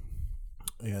time.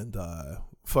 And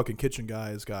fucking kitchen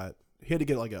guy he had to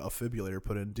get like a defibrillator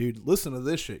put in. Dude, listen to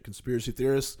this shit, conspiracy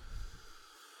theorists.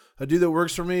 A dude that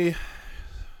works for me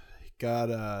got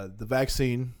the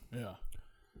vaccine. Yeah.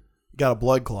 Got a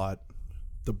blood clot.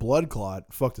 The blood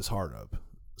clot fucked his heart up.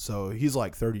 So he's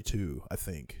like 32, I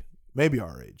think. Maybe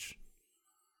our age.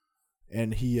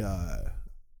 And his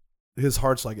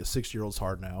heart's like a 6-year-old's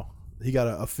heart now. He got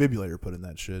a defibrillator put in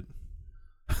that shit.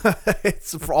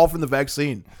 It's all from the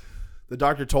vaccine. The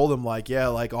doctor told him like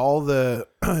all the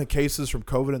cases from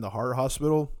COVID in the heart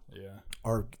hospital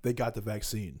they got the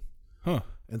vaccine. Huh.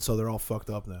 And so they're all fucked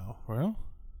up now. Well,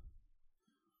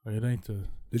 it ain't the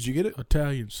Did you get it?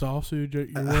 Italian sausage at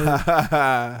your work.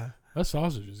 That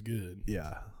sausage is good.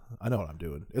 Yeah. I know what I'm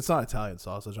doing. It's not Italian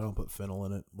sausage. I don't put fennel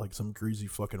in it like some greasy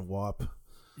fucking wop.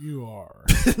 You are.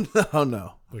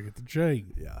 No. Look at the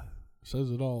chain. Yeah.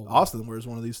 Says it all. Austin wears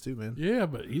one of these too, man. Yeah,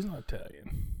 but he's not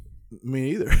Italian.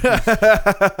 Me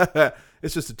either.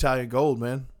 It's just Italian gold,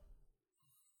 man.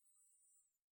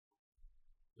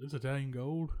 It's Italian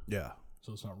gold, Yeah.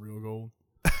 so it's not real gold.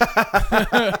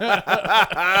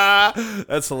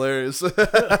 That's hilarious.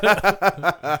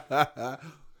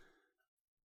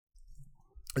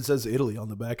 It says Italy on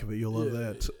the back of it. You'll love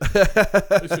Yeah.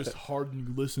 that. It's just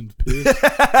hardened, glistened piss.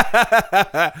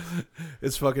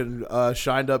 It's fucking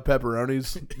shined up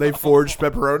pepperonis. They forged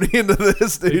pepperoni into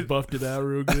this, They dude. buffed it out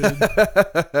real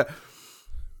good.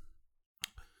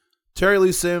 Terry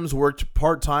Lee Sims worked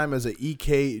part-time as an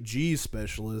EKG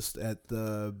specialist at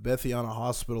the Bethiana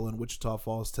Hospital in Wichita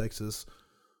Falls, Texas,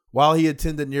 while he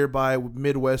attended nearby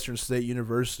Midwestern State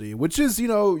University, which is, you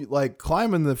know, like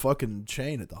climbing the fucking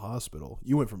chain at the hospital.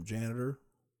 You went from janitor,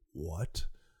 What?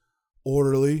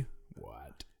 Orderly,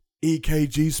 What?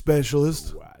 EKG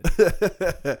specialist.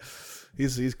 What?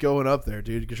 he's going up there,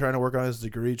 dude. He's trying to work on his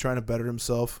degree, trying to better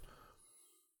himself.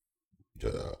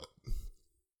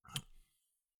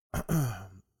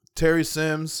 Terry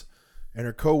Sims and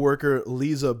her co-worker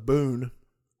Lisa Boone,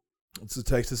 it's a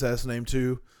Texas ass name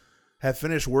too, had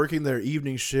finished working their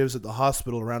evening shifts at the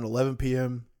hospital around 11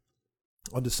 p.m.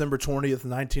 on December 20th,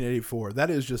 1984. That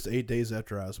is just 8 days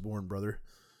after I was born, brother.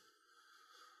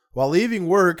 While leaving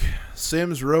work,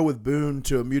 Sims rode with Boone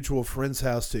to a mutual friend's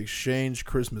house to exchange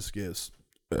Christmas gifts.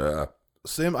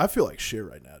 Sim, I feel like shit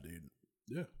right now, dude.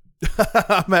 Yeah.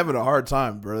 I'm having a hard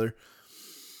time, brother.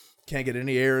 Can't get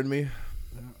any air in me.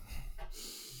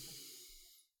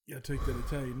 Yeah, take that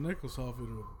Italian necklace off.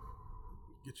 It'll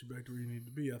get you back to where you need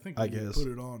to be. I think I when you guess. put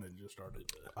it on and just started.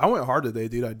 I went hard today,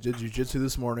 dude. I did jiu-jitsu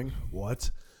this morning.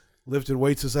 What? Lifted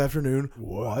weights this afternoon.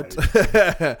 What?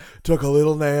 Took a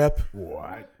little nap.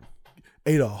 What?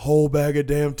 Ate a whole bag of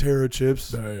damn Terra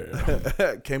chips.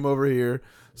 Damn. Came over here,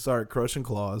 started crushing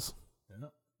claws, Yeah.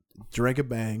 drank a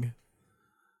bang,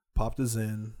 popped a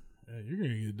Zen. Yeah, you're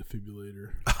gonna get a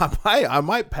defibrillator. I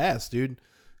might pass, dude.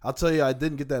 I'll tell you, I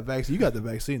didn't get that vaccine. You got the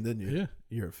vaccine, didn't you? Yeah.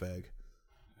 You're a fag.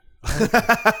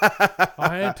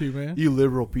 I had to, man. You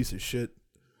liberal piece of shit.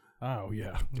 Oh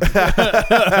yeah.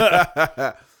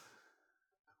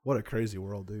 What a crazy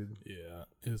world, dude. Yeah,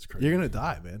 it's crazy. You're gonna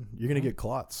die, man. You're gonna get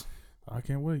clots. I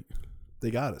can't wait. They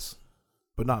got us,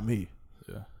 but not me.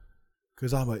 Yeah.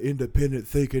 Because I'm an independent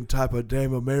thinking type of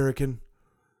damn American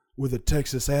with a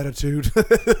Texas attitude.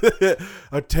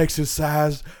 A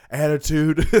Texas-sized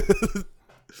attitude.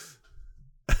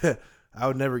 I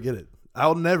would never get it.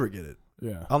 I'll never get it.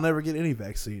 Yeah. I'll never get any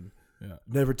vaccine. Yeah.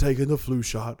 Never taken the flu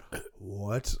shot.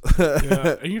 What?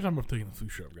 Yeah. Anytime I've taken the flu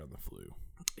shot, I've gotten the flu.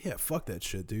 Yeah, fuck that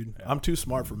shit, dude. Yeah. I'm too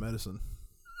smart for medicine.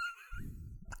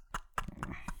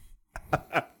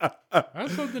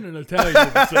 That's something an Italian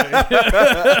would say.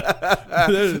 That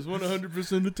is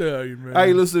 100% Italian, man. I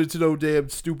ain't listening to no damn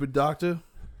stupid doctor.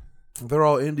 They're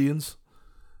all Indians.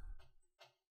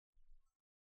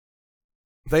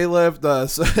 They left,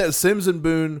 Sims and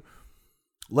Boone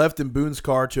left in Boone's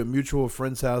car to a mutual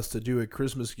friend's house to do a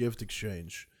Christmas gift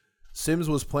exchange. Sims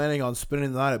was planning on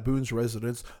spending the night at Boone's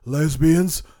residence,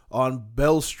 Lesbians? on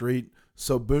Bell Street,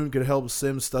 so Boone could help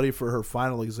Sims study for her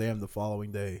final exam the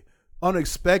following day.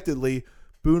 Unexpectedly,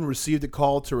 Boone received a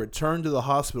call to return to the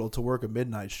hospital to work a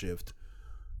midnight shift.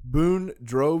 Boone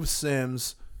drove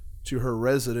Sims to her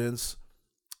residence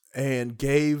and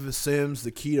gave Sims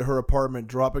the key to her apartment,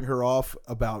 dropping her off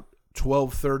about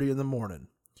 12:30 in the morning.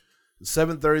 At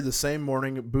 7:30 the same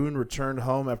morning, Boone returned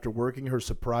home after working her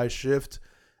surprise shift.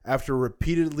 After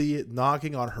repeatedly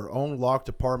knocking on her own locked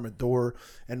apartment door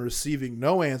and receiving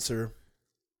no answer,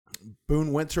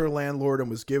 Boone went to her landlord and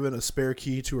was given a spare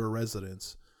key to her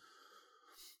residence.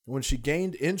 When she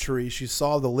gained entry, she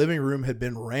saw the living room had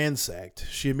been ransacked.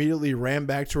 She immediately ran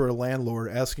back to her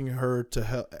landlord, asking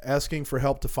for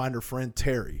help to find her friend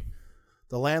Terry.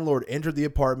 The landlord entered the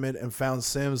apartment and found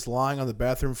Sims lying on the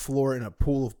bathroom floor in a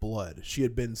pool of blood. She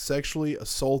had been sexually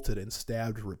assaulted and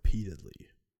stabbed repeatedly.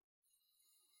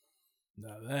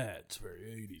 Now that's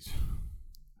very 80s.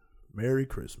 Merry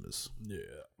Christmas.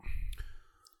 Yeah.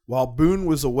 While Boone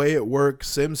was away at work,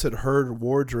 Sims had heard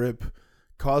WARDRIP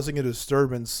causing a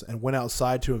disturbance and went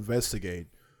outside to investigate.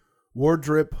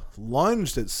 WARDRIP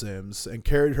lunged at Sims and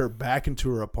carried her back into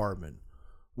her apartment.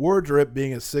 WARDRIP,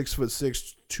 being a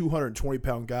 6'6",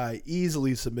 220-pound guy,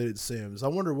 easily submitted Sims. I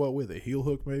wonder what with a heel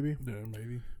hook, maybe? Yeah,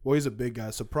 maybe. Well, he's a big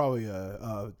guy, so probably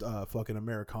a fucking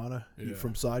Americana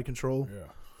from side control.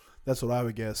 Yeah. That's what I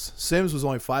would guess. Sims was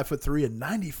only 5'3" and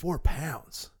 94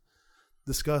 pounds.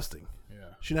 Disgusting.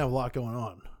 Yeah. She didn't have a lot going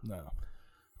on. No.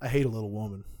 I hate a little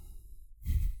woman.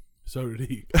 So did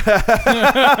he.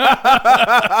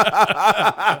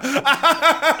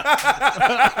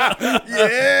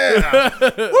 Yeah.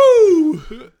 Woo.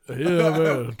 Yeah,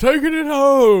 man. Taking it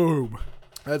home.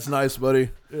 That's nice, buddy.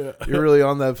 Yeah. You're really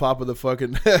on that top of the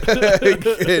fucking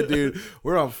kid, dude.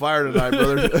 We're on fire tonight,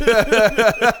 brother.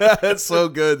 That's so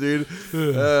good, dude.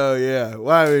 Oh, yeah.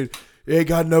 Well, I mean, You ain't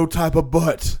got no type of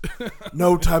butt.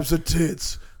 No types of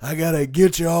tits. I gotta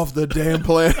get you off the damn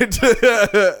planet.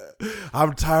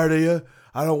 I'm tired of you.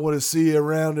 I don't want to see you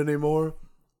around anymore.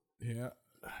 Yeah.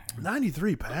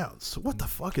 93 pounds. What the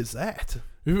fuck is that?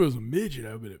 If it was a midget,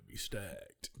 I bet it'd be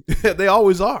stacked. They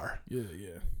always are.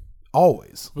 Yeah.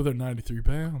 Always. But they're 93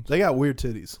 pounds. They got weird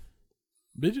titties.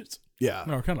 Midgets? Yeah.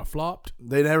 No, kind of flopped.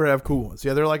 They never have cool ones.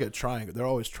 Yeah, they're like a triangle. They're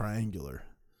always triangular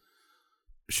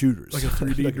shooters. Like a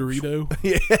 3D Like Dorito.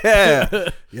 Yeah.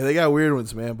 Yeah, they got weird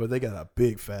ones, man, but they got a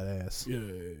big fat ass. Yeah.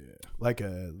 Like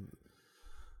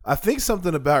I think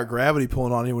something about gravity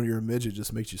pulling on you when you're a midget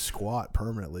just makes you squat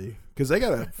permanently. Because they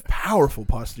got a powerful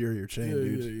posterior chain,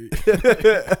 dude.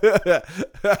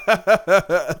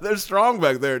 They're strong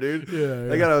back there, dude. Yeah.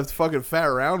 They got a fucking fat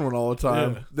round one all the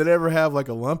time. Yeah. They never have like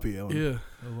a lumpy one. Yeah.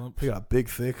 A lump. They got a big,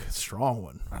 thick, strong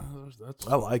one. That's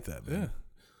I like that, man. Yeah.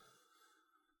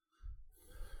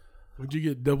 Would you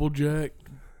get double jacked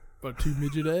by two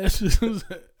midget asses?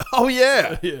 Oh,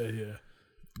 yeah. Yeah.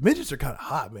 Midgets are kind of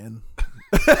hot, man.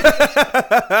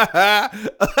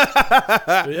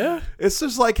 Yeah? It's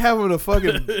just like having a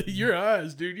fucking... Your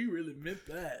eyes, dude. You really meant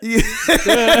that.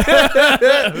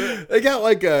 They got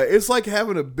like it's like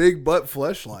having a big butt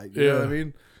fleshlight. You know what I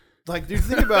mean? Like, dude,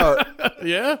 think about...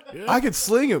 Yeah. I could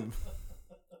sling him.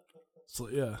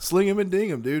 Yeah. Sling him and ding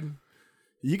him, dude.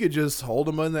 You could just hold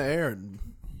him in the air and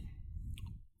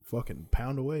fucking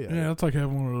pound away at it. Yeah, it's like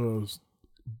having one of those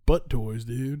butt toys,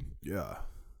 dude. Yeah.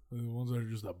 The ones that are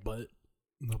just a butt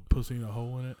and a pussy and a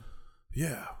hole in it.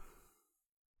 Yeah.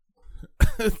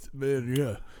 Man,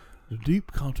 yeah. The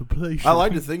deep contemplation. I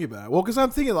like to think about it. Well, because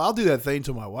I'm thinking I'll do that thing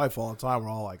to my wife all the time where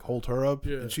I'll like hold her up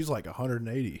and she's like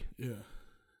 180. Yeah.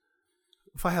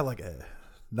 If I had like a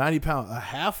 90-pound, a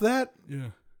half that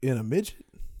in a midget,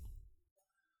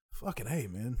 fucking hey,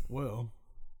 man. Well,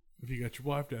 if you got your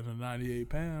wife down to 98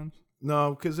 pounds.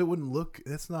 No, because it wouldn't look,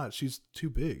 she's too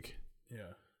big.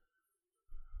 Yeah.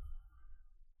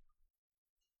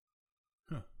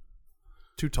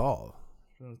 Too tall.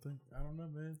 I don't know,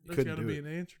 man. There's Couldn't got to do be it.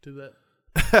 an answer to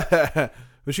that.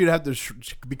 But she'd have to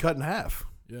be cut in half.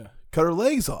 Yeah. Cut her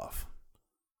legs off.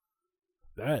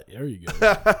 There you go.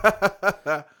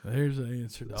 There's the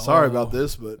answer. Sorry about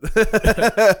this, but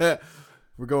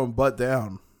we're going butt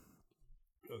down.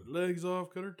 Cut her legs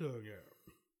off, cut her tongue out.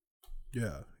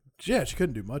 Yeah. Yeah, she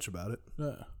couldn't do much about it.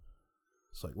 Yeah.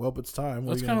 It's like, well, it's time.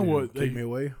 That's kind of what take me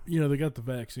away. They got the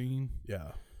vaccine.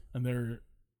 Yeah. And they're,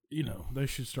 they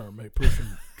should start pushing,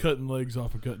 cutting legs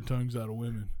off and cutting tongues out of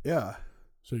women. Yeah.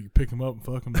 So you pick them up and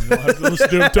fuck them and they don't have to listen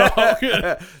to them talk.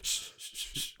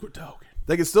 Shh, quit talking.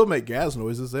 They can still make gas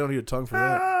noises. They don't need a tongue for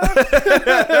that.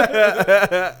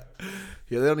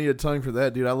 Yeah, they don't need a tongue for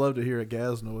that, dude. I love to hear a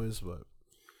gas noise, but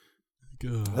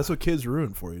that's what kids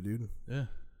ruin for you, dude. Yeah.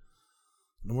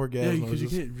 No more gas noises. because you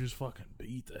can't just fucking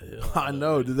beat the hell. I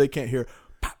know, dude. They can't hear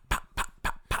pop, pop, pop,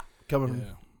 pop, pop coming from.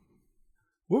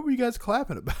 What were you guys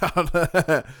clapping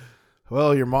about?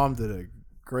 Well, your mom did a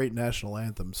great national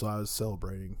anthem, so I was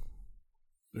celebrating.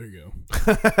 There you go.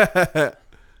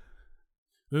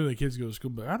 Then the kids go to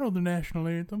school, but I know the national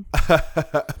anthem.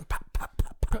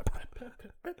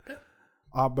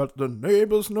 I bet the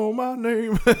neighbors know my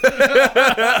name.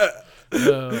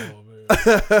 Oh,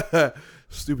 man.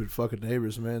 Stupid fucking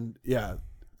neighbors, man. Yeah.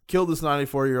 Killed this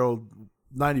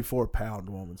 94-pound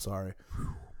woman, sorry.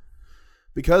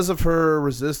 Because of her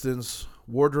resistance,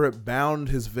 WARDRIP bound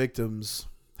his victims'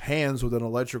 hands with an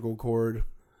electrical cord.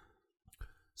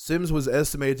 Sims was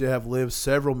estimated to have lived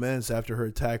several minutes after her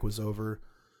attack was over.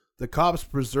 The cops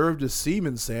preserved a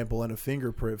semen sample and a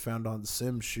fingerprint found on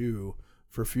Sims' shoe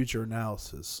for future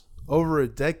analysis. Over a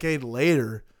decade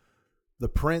later, the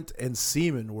print and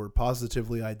semen were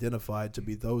positively identified to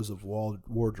be those of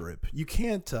WARDRIP. You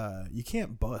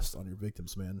can't bust on your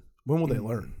victims, man. When will they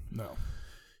learn? No.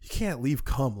 You can't leave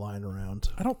cum lying around.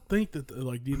 I don't think that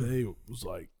DNA was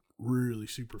really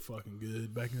super fucking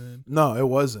good back then. No, it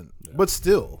wasn't. Yeah. But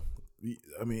still,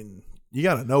 I mean, you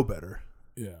got to know better.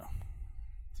 Yeah.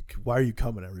 Why are you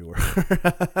coming everywhere?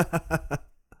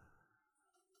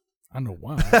 I know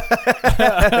why.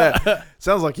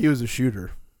 Sounds like he was a shooter.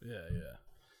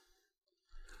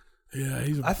 Yeah,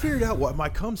 I figured out what my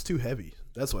cum's too heavy.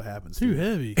 That's what happens. Too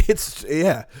heavy.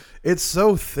 It's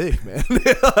so thick, man.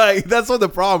 That's what the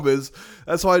problem is.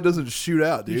 That's why it doesn't shoot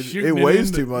out, dude. It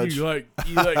weighs too much. You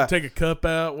take a cup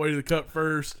out, weigh the cup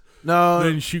first. No,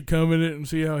 then you shoot cum in it and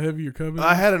see how heavy your cum is.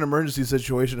 I had an emergency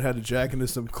situation. Had to jack into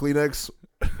some Kleenex.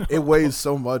 It weighs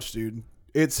so much, dude.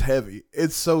 It's heavy.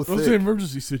 It's so thick. What's the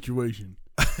emergency situation?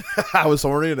 I was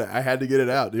horny and I had to get it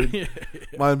out, dude. Yeah.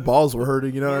 My balls were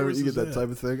hurting. You know what I mean? You get that type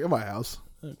of thing at my house.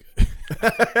 Okay.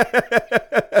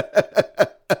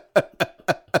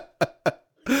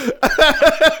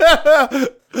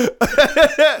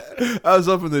 I was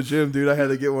up in the gym, dude. I had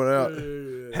to get one out.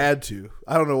 Had to.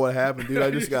 I don't know what happened, dude. I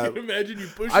just got. Imagine you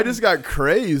pushing. I just got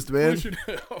crazed, man.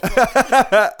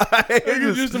 I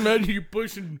can just imagine you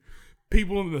pushing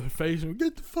people in the face and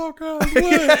get the fuck out of the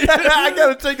way. I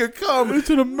gotta take a cum. It's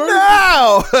an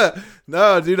emergency.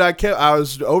 No, dude. I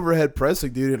was overhead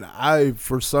pressing, dude, and I,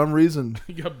 for some reason,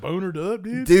 You got bonered up,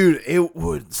 dude. dude, it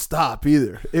wouldn't stop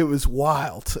either. It was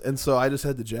wild, and so I just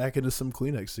had to jack into some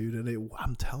Kleenex, dude. And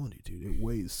I'm telling you, dude, it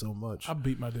weighs so much. I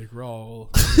beat my dick raw.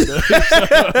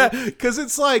 Because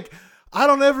it's like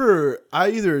I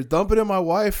either dump it in my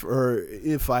wife or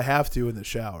if I have to in the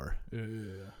shower.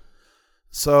 Yeah.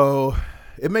 So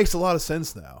it makes a lot of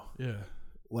sense now. Yeah.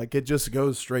 Like it just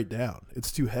goes straight down. It's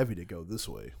too heavy to go this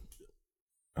way.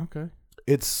 Okay.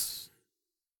 It's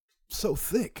so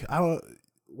thick.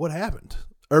 What happened?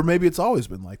 Or maybe it's always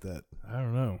been like that. I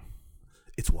don't know.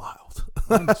 It's wild.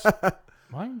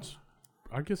 Mine's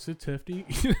I guess it's hefty.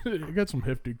 It got some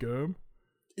hefty gum.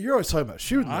 You're always talking about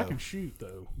shooting. I though. can shoot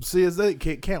though. See, is that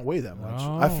can't weigh that much.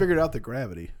 I figured out the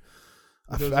gravity.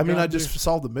 I just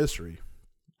solved the mystery.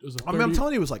 I'm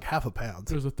telling you, it was like half a pound.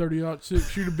 There's a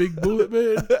 30-06 shoot a big bullet,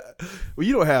 man. Well,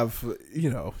 you don't have, you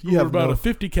have about a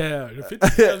 50 cal. A 50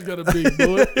 cal's got a big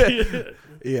bullet.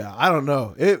 Yeah, I don't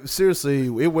know. It seriously,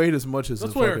 it weighed as much as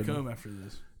that's a where fucking. I come after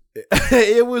this.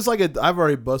 It was like I've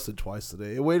already busted twice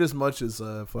today. It weighed as much as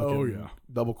a fucking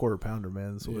double quarter pounder,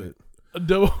 man. That's what it. A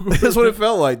double. That's what it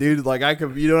felt like, dude. Like I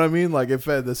could, you know what I mean? Like it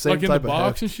had the same like in type the of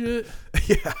box and shit.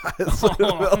 Yeah, that's what it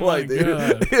felt like, dude.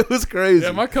 God. It was crazy.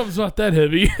 Yeah, my cup's not that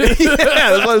heavy. Yeah,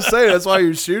 that's what I'm saying. That's why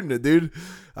you're shooting it, dude.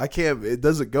 I can't. It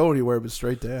doesn't go anywhere but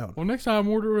straight down. Well, next time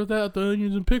order without the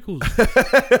onions and pickles.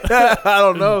 I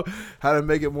don't know how to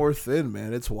make it more thin,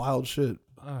 man. It's wild shit.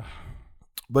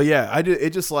 But yeah, it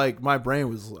just like my brain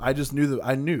was. I just knew that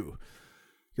I knew.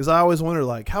 Because I always wonder,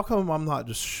 like, how come I'm not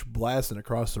just blasting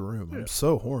across the room? I'm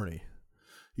so horny.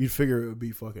 You'd figure it would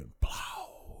be fucking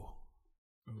plow.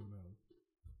 Oh,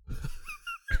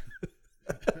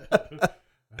 no.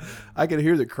 I could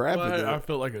hear the crap in there. I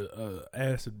felt like a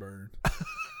acid burn.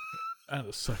 I had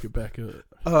to suck it back up.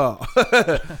 Oh.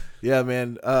 Yeah,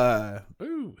 man.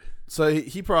 Ooh. So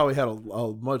he probably had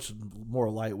a much more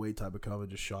lightweight type of cum and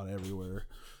just shot everywhere.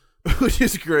 Which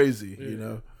is crazy, you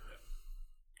know?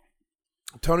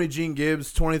 Tony Jean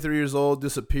Gibbs, 23 years old,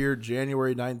 disappeared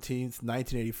January 19th,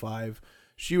 1985.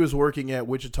 She was working at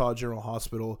Wichita General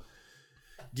Hospital.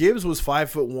 Gibbs was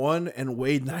 5'1" and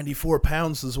weighed 94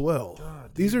 pounds as well.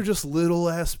 God, these are just little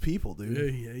ass people, dude.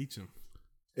 Yeah, he hates them.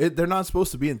 They're not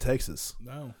supposed to be in Texas.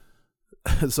 No.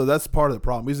 So that's part of the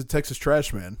problem. He's a Texas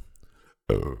trash man.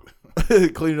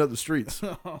 Cleaning up the streets.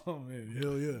 Oh, man.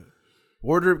 Hell yeah.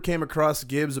 WARDRIP came across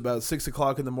Gibbs about 6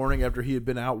 o'clock in the morning after he had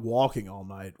been out walking all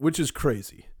night, which is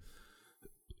crazy.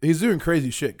 He's doing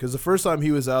crazy shit because the first time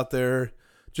he was out there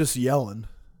just yelling.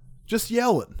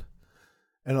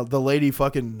 And the lady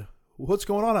fucking, what's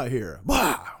going on out here?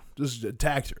 Bah! Just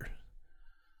attacked her.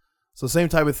 So same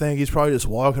type of thing. He's probably just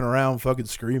walking around fucking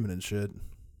screaming and shit.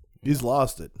 He's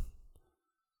lost it.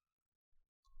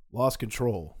 Lost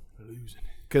control. Losing.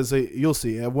 Because you'll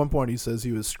see, at one point he says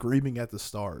he was screaming at the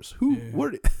stars.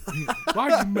 Why'd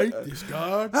you make this,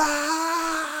 God?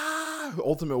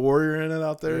 Ultimate Warrior in it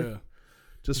out there. Yeah.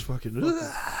 Just fucking.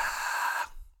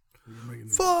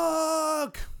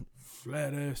 Fuck!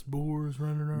 Flat ass boars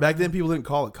running around. Back then, people didn't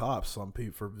call it cops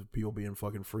for people being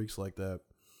fucking freaks like that.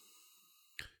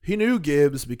 He knew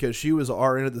Gibbs because she was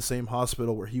RN at the same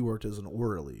hospital where he worked as an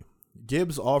orderly.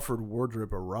 Gibbs offered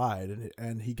WARDRIP a ride,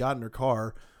 and he got in her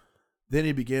car. Then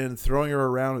he began throwing her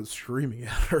around and screaming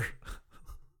at her,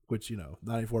 which,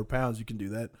 94 pounds, you can do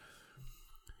that.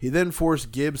 He then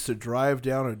forced Gibbs to drive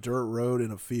down a dirt road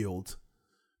in a field.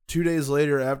 2 days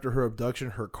later, after her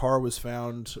abduction, her car was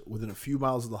found within a few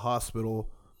miles of the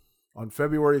hospital. On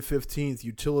February 15th,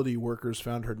 utility workers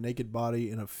found her naked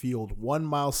body in a field 1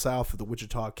 mile south of the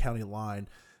Wichita County line,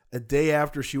 a day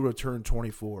after she would have turned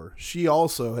 24. She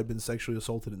also had been sexually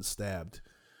assaulted and stabbed.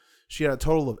 She had a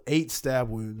total of 8 stab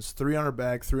wounds, 3 on her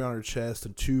back, 3 on her chest,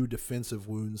 and 2 defensive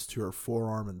wounds to her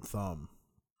forearm and thumb.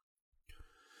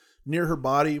 Near her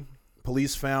body,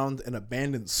 police found an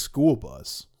abandoned school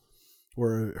bus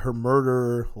where her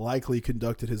murderer likely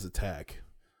conducted his attack.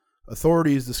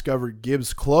 Authorities discovered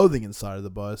Gibbs' clothing inside of the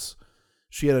bus.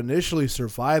 She had initially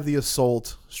survived the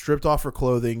assault, stripped off her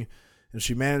clothing, and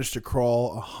she managed to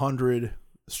crawl 100,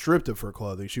 stripped of her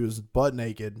clothing. She was butt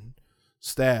naked,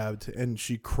 stabbed, and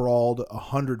she crawled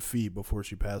 100 feet before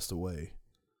she passed away.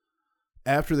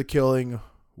 After the killing,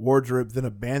 WARDRIP then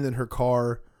abandoned her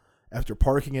car after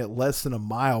parking it less than a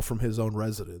mile from his own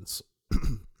residence.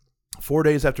 4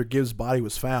 days after Gibbs' body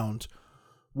was found,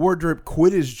 WARDRIP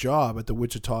quit his job at the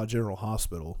Wichita General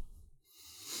Hospital.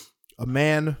 A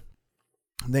man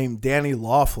named Danny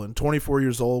Laughlin, 24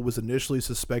 years old, was initially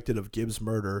suspected of Gibbs'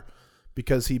 murder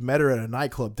because he met her at a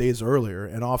nightclub days earlier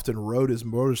and often rode his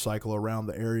motorcycle around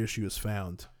the area she was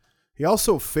found. He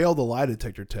also failed the lie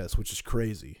detector test, which is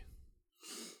crazy.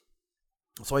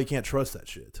 That's why you can't trust that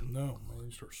shit. No, man,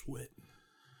 you start sweating.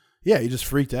 Yeah, he just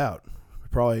freaked out.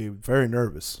 Probably very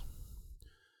nervous.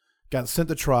 Got sent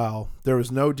to trial. There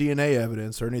was no DNA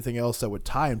evidence or anything else that would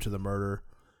tie him to the murder.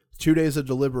 2 days of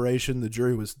deliberation, the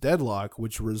jury was deadlocked,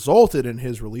 which resulted in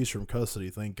his release from custody,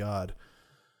 thank God.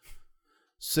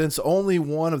 Since only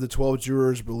one of the 12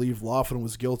 jurors believed Laughlin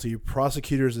was guilty,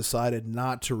 prosecutors decided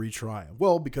not to retry him.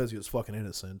 Well, because he was fucking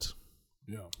innocent.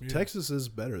 Yeah. Texas is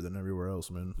better than everywhere else,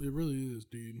 man. It really is,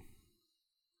 dude.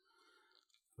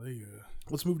 They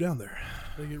Let's move down there.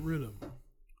 They get rid of him.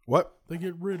 What? They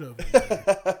get rid of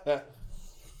him.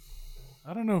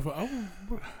 I don't know if I don't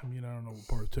know what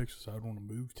part of Texas I'd want to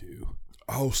move to.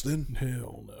 Austin?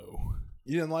 Hell no.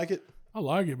 You didn't like it? I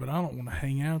like it, but I don't want to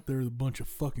hang out there with a bunch of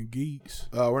fucking geeks.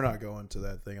 We're not going to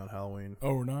that thing on Halloween.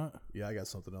 Oh, we're not? Yeah, I got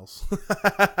something else. Hell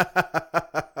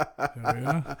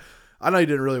yeah. I know you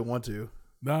didn't really want to.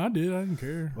 No, I did. I didn't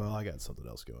care. Well, I got something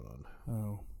else going on.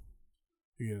 Oh.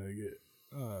 You gotta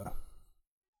get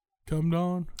cummed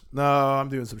on? No, I'm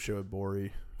doing some shit with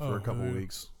Bori for a couple yeah.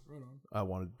 weeks. Right on. I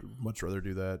wanted much rather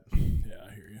do that. Yeah,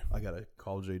 I hear you. I gotta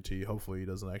call JT. Hopefully he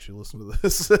doesn't actually listen to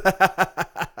this.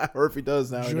 Or if he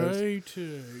does now, he knows.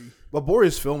 JT. But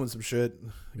Bori's filming some shit.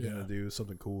 He's Yeah. gonna do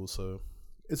something cool, so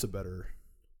it's a better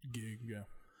Gig,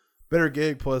 yeah.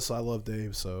 gig. Plus, I love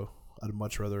Dave, so I'd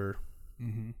much rather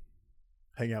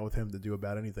hang out with him to do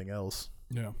about anything else.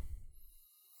 Yeah.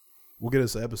 We'll get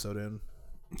us an episode in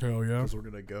Hell yeah. because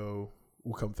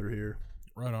we'll come through here.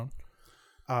 Right on.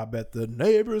 I bet the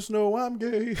neighbors know I'm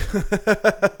gay.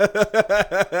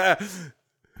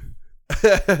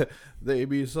 They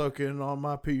be sucking on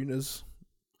my penis.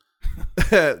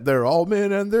 They're all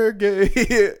men and they're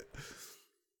gay.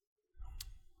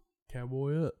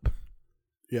 Cowboy up.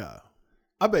 Yeah.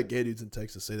 I bet gay dudes in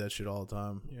Texas say that shit all the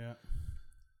time. Yeah.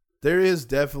 There is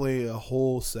definitely a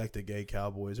whole sect of gay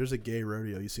cowboys. There's a gay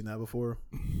rodeo. You seen that before?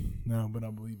 No, but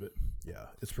I believe it. Yeah,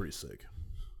 it's pretty sick.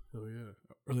 Oh yeah.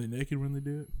 Are they naked when they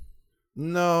do it?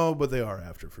 No, but they are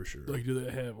after for sure. Like, do they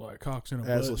have like cocks in a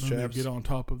Assless butt and they chaps. get on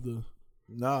top of the?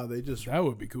 Nah, they just That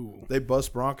would be cool. they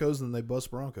bust Broncos and they bust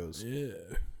Broncos. Yeah.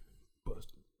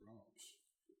 Busted.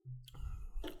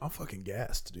 I'm fucking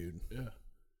gassed, dude. Yeah.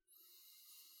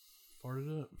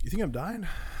 Farted up. You think I'm dying?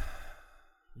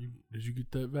 Did you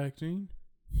get that vaccine?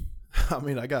 I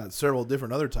mean, I got several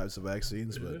different other types of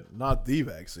vaccines, Yeah. but not the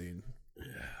vaccine.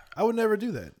 Yeah. I would never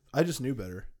do that. I just knew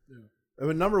better. Yeah. I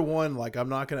mean, number one, like, I'm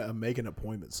not going to make an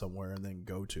appointment somewhere and then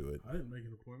go to it. I didn't make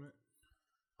an appointment.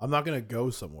 I'm not going to go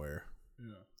somewhere.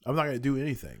 Yeah. I'm not going to do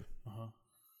anything. Uh-huh.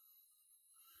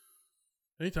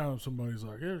 Anytime somebody's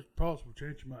like, there's a possible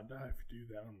chance you might die if you do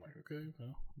that, I'm like, okay,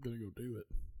 well, I'm going to go do it.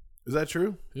 Is that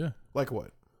true? Yeah. Like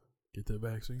what? Get that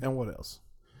vaccine. And what else?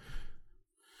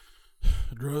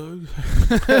 Drugs.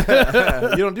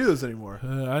 You don't do this anymore.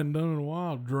 I hadn't done it in a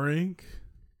while. Drink.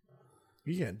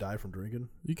 You can't die from drinking.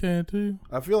 You can too.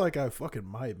 I feel like I fucking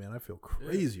might, man. I feel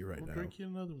crazy right We'll now. drink you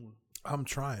another one. I'm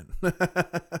trying.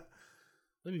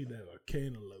 They need to have a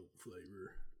cantaloupe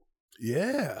flavor.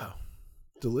 Yeah.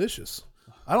 Delicious.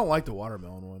 I don't like the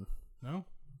watermelon one. No?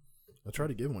 I tried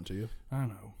to give one to you. I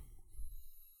know.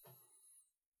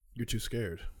 You're too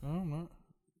scared. No, I'm not.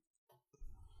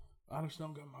 I just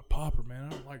don't got my popper, man. I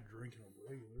don't like drinking them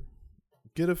regular.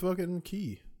 Get a fucking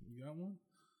key. You got one?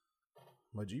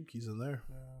 My Jeep key's in there.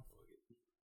 Fuck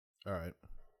it. All right.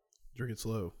 Drink it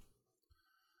slow.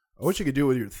 I wish you could do it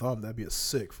with your thumb. That'd be a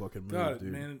sick fucking move, Got it,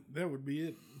 dude. man. That would be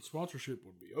it. Sponsorship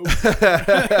would be over.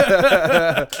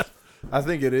 I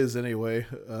think it is anyway.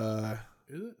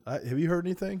 Is it? Have you heard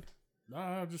anything?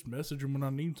 Nah, I just message them when I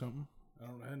need something.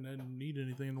 I hadn't need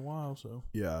anything in a while, so.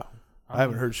 Yeah. I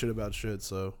haven't heard shit about shit,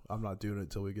 so I'm not doing it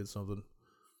until we get something.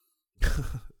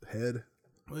 Head.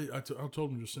 Wait, I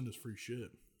told them to send us free shit at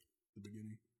the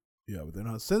beginning. Yeah, but they're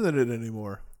not sending it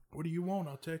anymore. What do you want?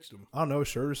 I'll text them. I don't know, a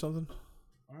shirt or something.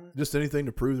 All right. Just anything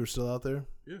to prove they're still out there.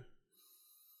 Yeah.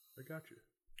 I got you.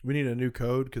 We need a new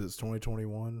code because it's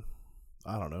 2021.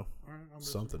 I don't know. All right. I'll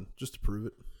Something. Just to prove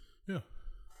it. Yeah.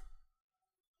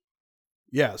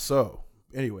 Yeah, so,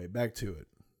 anyway, back to it.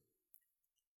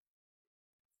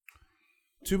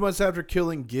 2 months after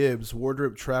killing Gibbs,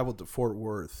 WARDRIP traveled to Fort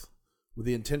Worth with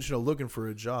the intention of looking for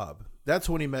a job. That's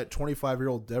when he met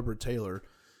 25-year-old Deborah Taylor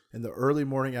in the early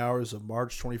morning hours of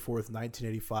March 24th,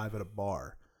 1985 at a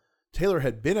bar. Taylor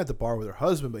had been at the bar with her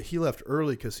husband, but he left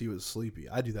early because he was sleepy.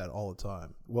 I do that all the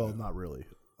time. Well, not really.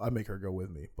 I make her go with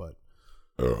me, but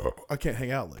I can't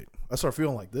hang out late. I start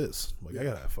feeling like this. Like, I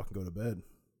gotta fucking go to bed.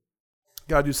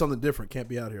 Gotta do something different. Can't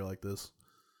be out here like this.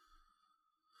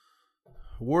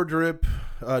 WARDRIP.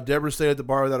 Deborah stayed at the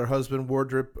bar without her husband.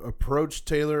 WARDRIP approached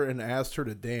Taylor and asked her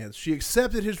to dance. She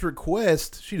accepted his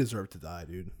request. She deserved to die,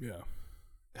 dude. Yeah.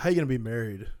 How you gonna be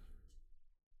married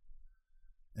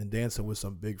and dancing with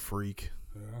some big freak?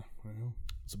 Yeah, well,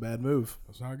 It's a bad move.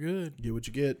 that's not good. You get what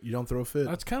you get. You don't throw a fit.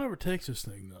 That's kind of a Texas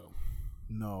thing, though.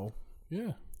 No.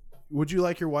 Yeah. Would you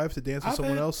like your wife to dance with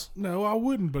someone else? No, I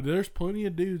wouldn't. But there's plenty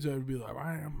of dudes that would be like,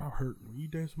 I'm hurting. Will you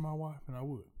dance with my wife? And I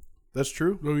would. That's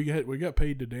true. But we got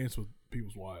paid to dance with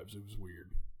people's wives. It was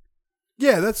weird.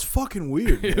 Yeah, that's fucking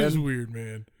weird, It was man. weird,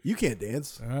 man. You can't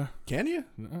dance. Can you?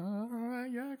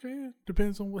 Yeah, I can.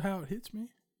 Depends on how it hits me.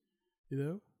 You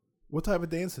know? What type of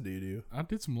dancing do you do? I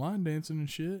did some line dancing and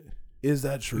shit. Is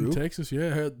that true? In Texas,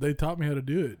 yeah. They taught me how to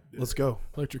do it. Let's go.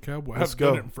 Electric Cowboy. Let's I've go.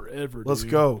 done it in forever, Let's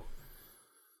dude. go.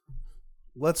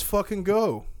 Let's fucking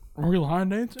go. Are we line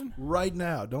dancing? Right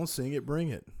now. Don't sing it. Bring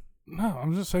it. No,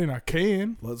 I'm just saying I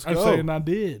can. Let's I'm go. saying I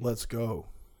did. Let's go.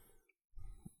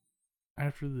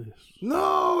 After this.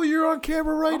 No, you're on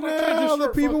camera right I'm not gonna now. just The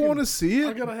start people fucking- want to see I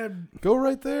it. gotta have. Go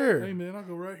right there. Hey man, I'll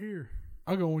go right here.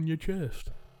 I'll go on your chest.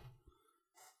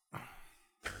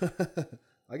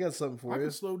 I got something for I you.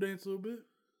 can slow dance a little bit.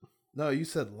 No, you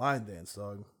said line dance,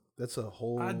 dog. That's a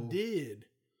whole. I did.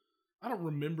 I don't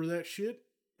remember that shit.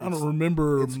 I It's- don't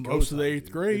remember It's go most of the time, 8th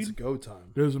dude. grade. It's go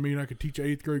time. Doesn't mean I could teach an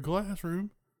 8th grade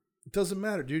classroom. It doesn't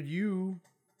matter, dude.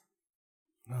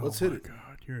 Let's hit it.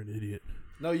 God, you're an idiot.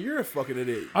 No, you're a fucking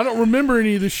idiot. I don't remember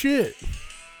any of the shit.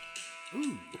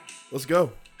 Ooh, Let's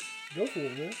go. go for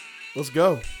it, man. Let's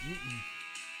go.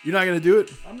 You're not gonna do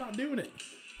it. I'm not doing it.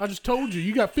 I just told you.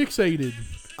 You got fixated.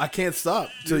 I can't stop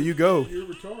till you go. You're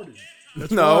retarded.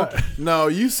 That's No, why. no.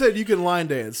 You said you can line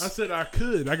dance. I said I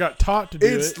could. I got taught to do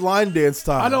It's it. line dance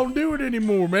time. I don't do it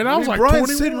anymore, man. I was like Brian's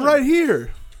 21. sitting right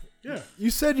here. Yeah. You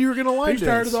said you were gonna line He's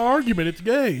tired dance. of the argument. It's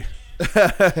gay.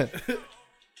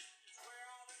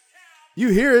 You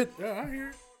hear it, Yeah, I hear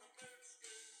it.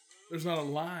 There's not a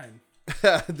line.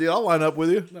 dude. I'll line up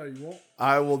with you. No, you won't.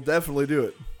 I will definitely do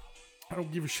it. I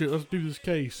don't give a shit. Let's do this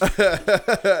case.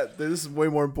 This is way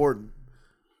more important.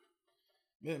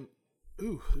 Man,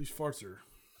 ooh, these farts are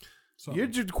something. You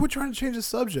just quit trying to change the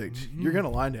subject. Mm-hmm. You're gonna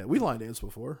line dance. We line danced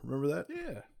before. Remember that?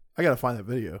 Yeah. I gotta find that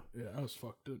video. Yeah, I was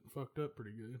fucked up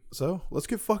pretty good. So let's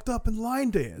get fucked up and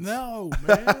line dance. No,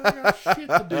 man. I got shit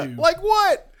to do. Like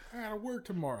what? I gotta work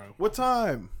tomorrow. What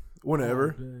time?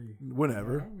 Whenever. All day.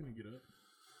 Whenever. I'm gonna get up.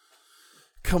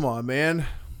 Come on, man.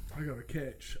 I gotta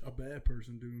catch a bad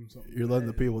person doing something. You're letting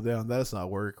the bad. people down. That's not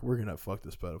work. We're gonna fuck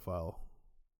this pedophile.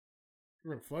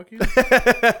 We're gonna fuck him?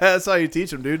 That's how you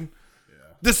teach them, dude.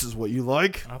 Yeah. This is what you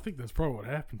like. I think that's probably what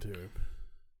happened to him.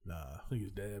 Nah. I think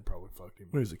his dad probably fucked him.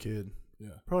 When he was a kid. Yeah.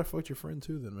 Probably fucked your friend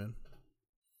too then, man.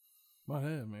 Might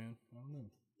have, man.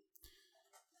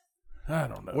 I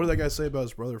don't know. What did that guy say about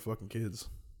his brother fucking kids?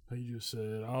 He just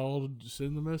said, I'll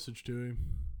send the message to him.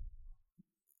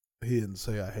 He didn't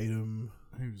say I hate him.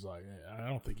 He was like, I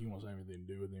don't think he wants anything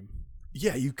to do with him.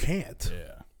 Yeah, you can't.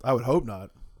 Yeah. I would hope not.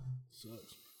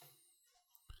 Sucks.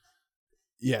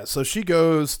 Yeah, so she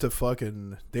goes to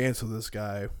fucking dance with this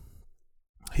guy.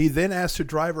 He then asked to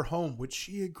drive her home, which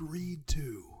she agreed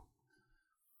to.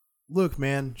 Look,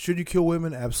 man, should you kill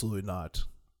women? Absolutely not.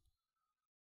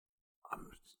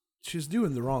 She's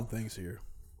doing the wrong things here.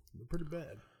 They're pretty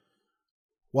bad.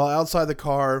 While outside the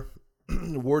car,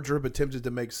 WARDRIP attempted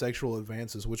to make sexual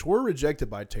advances, which were rejected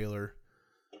by Taylor.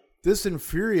 This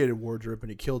infuriated WARDRIP, and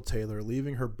he killed Taylor,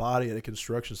 leaving her body at a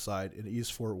construction site in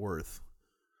East Fort Worth.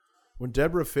 When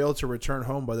Deborah failed to return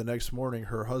home by the next morning,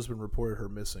 her husband reported her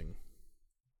missing.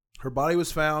 Her body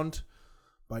was found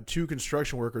by 2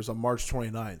 construction workers on March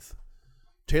 29th.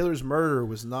 Taylor's murder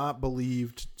was not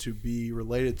believed to be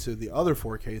related to the other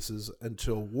 4 cases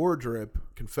until WARDRIP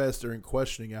confessed during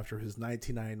questioning after his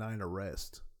 1999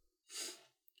 arrest.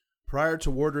 Prior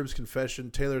to WARDRIP's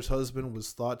confession, Taylor's husband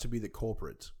was thought to be the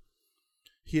culprit.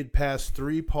 He had passed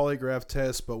 3 polygraph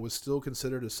tests but was still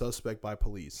considered a suspect by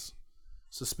police.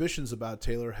 Suspicions about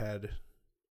Taylor had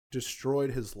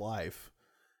destroyed his life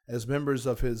as members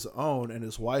of his own and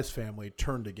his wife's family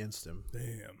turned against him.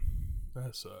 Damn.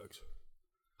 That sucks.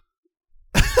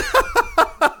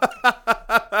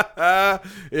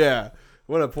 Yeah.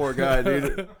 What a poor guy,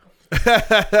 dude.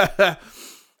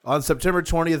 On September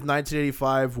 20th,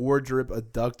 1985, WARDRIP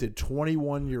abducted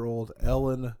 21-year-old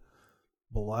Ellen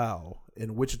Blau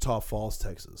in Wichita Falls,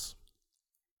 Texas.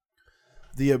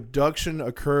 The abduction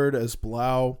occurred as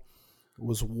Blau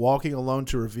was walking alone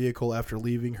to her vehicle after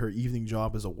leaving her evening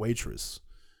job as a waitress.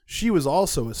 She was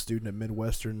also a student at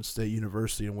Midwestern State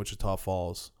University in Wichita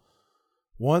Falls.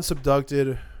 Once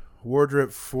abducted,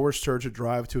 WARDRIP forced her to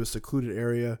drive to a secluded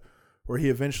area where he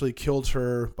eventually killed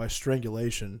her by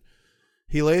strangulation.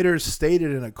 He later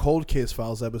stated in a Cold Case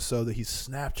Files episode that he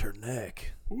snapped her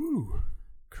neck. Ooh.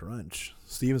 Crunch.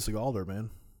 Steven Seagal, man.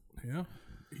 Yeah.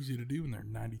 Easy to do when they're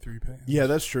 93 pounds. Yeah,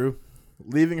 that's true.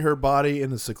 Leaving her body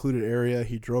in the secluded area,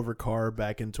 he drove her car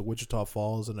back into Wichita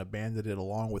Falls and abandoned it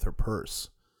along with her purse.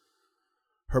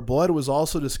 Her blood was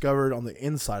also discovered on the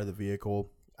inside of the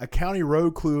vehicle. A county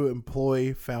road crew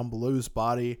employee found Ballew's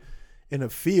body in a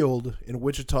field in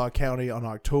Wichita County on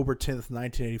October 10th,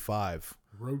 1985.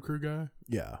 Road crew guy?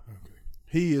 Yeah. Okay.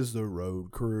 He is the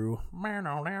road crew.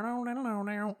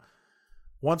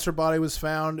 Once her body was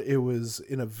found, it was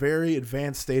in a very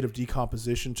advanced state of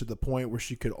decomposition to the point where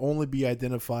she could only be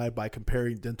identified by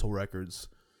comparing dental records.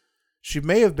 She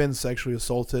may have been sexually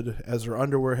assaulted as her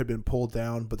underwear had been pulled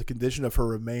down, but the condition of her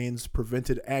remains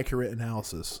prevented accurate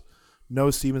analysis.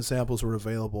 No semen samples were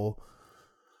available.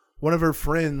 One of her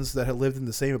friends that had lived in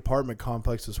the same apartment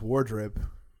complex as WARDRIP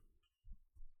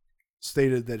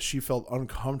stated that she felt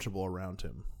uncomfortable around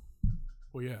him.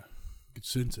 Well, yeah. You could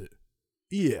sense it.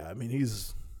 Yeah, I mean,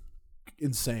 he's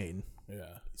insane.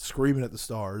 Yeah. Screaming at the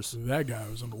stars. So that guy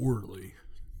was an orderly.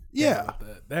 Yeah.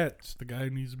 That's the guy who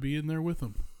needs to be in there with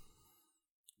him.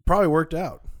 Probably worked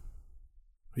out.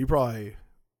 He probably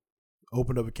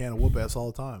opened up a can of whoop ass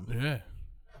all the time. Yeah.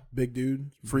 Big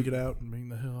dude, freaking out. Beating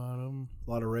the hell out of them. A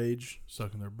lot of rage.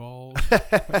 Sucking their balls.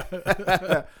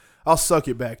 I'll suck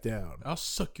it back down. I'll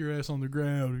suck your ass on the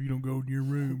ground if you don't go in your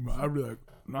room. I'd be like,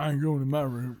 I ain't going in my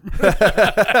room.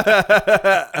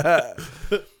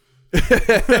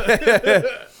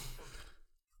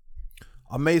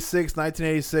 On May 6,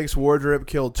 1986, WARDRIP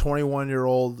killed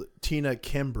 21-year-old Tina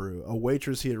Kimbrough, a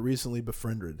waitress he had recently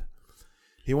befriended.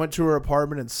 He went to her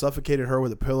apartment and suffocated her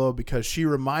with a pillow because she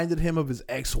reminded him of his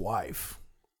ex-wife.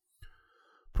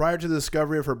 Prior to the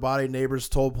discovery of her body, neighbors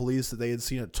told police that they had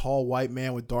seen a tall white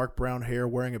man with dark brown hair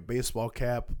wearing a baseball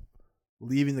cap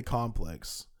leaving the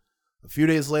complex. A few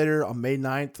days later, on May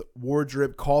 9th,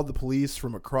 WARDRIP called the police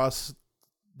from across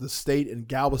the state in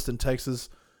Galveston, Texas,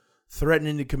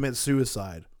 threatening to commit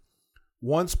suicide.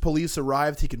 Once police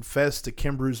arrived, he confessed to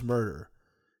Kimbrough's murder.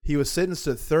 He was sentenced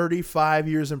to 35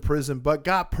 years in prison, but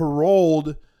got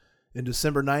paroled in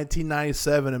December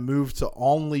 1997 and moved to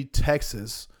Olney,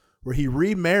 Texas, where he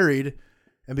remarried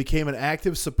and became an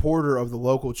active supporter of the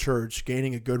local church,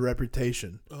 gaining a good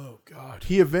reputation. Oh, God.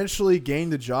 He eventually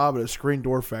gained a job at a screen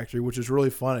door factory, which is really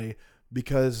funny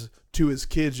because to his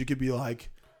kids, you could be like,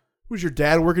 was your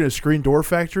dad working at a screen door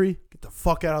factory? Get the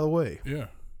fuck out of the way. Yeah.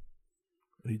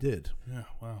 And he did. Yeah,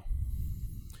 wow.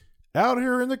 Out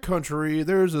here in the country,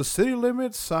 there's a city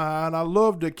limit sign. I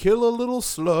love to kill a little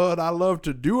slut. I love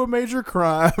to do a major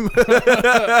crime.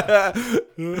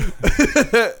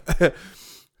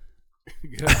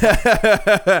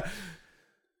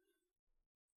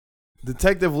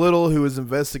 Detective Little, who was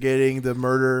investigating the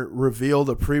murder, revealed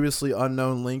a previously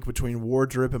unknown link between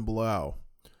WARDRIP and Blau.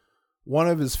 One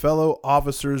of his fellow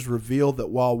officers revealed that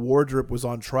while WARDRIP was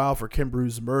on trial for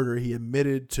Kimbrough's murder, he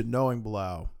admitted to knowing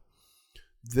Blau.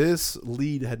 This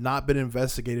lead had not been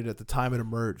investigated at the time it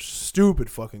emerged. Stupid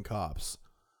fucking cops.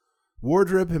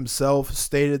 WARDRIP himself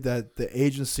stated that the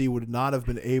agency would have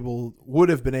been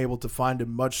able to find him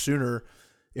much sooner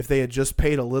if they had just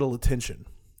paid a little attention.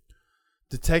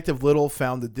 Detective Little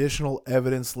found additional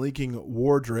evidence linking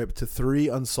WARDRIP to 3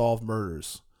 unsolved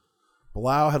murders.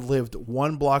 Blau had lived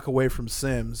 1 block away from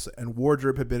Sims, and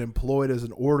WARDRIP had been employed as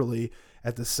an orderly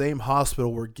at the same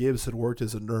hospital where Gibbs had worked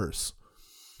as a nurse.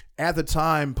 At the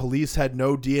time, police had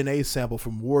no DNA sample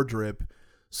from WARDRIP,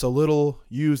 so Little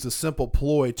used a simple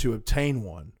ploy to obtain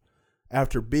one.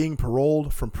 After being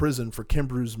paroled from prison for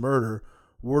Kimbrough's murder,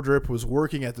 WARDRIP was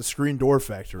working at the screen door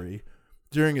factory.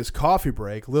 During his coffee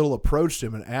break, Little approached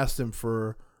him and asked him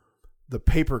for the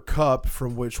paper cup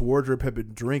from which WARDRIP had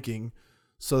been drinking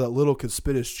so that Little could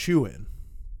spit his chew in.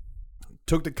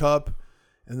 Took the cup,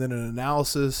 and then an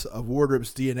analysis of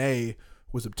WARDRIP's DNA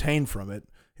was obtained from it,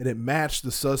 and it matched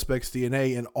the suspect's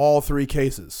DNA in all 3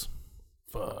 cases.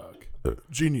 Fuck.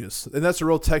 Genius. And that's a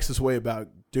real Texas way about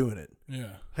doing it.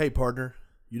 Yeah. Hey, partner,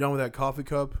 you done with that coffee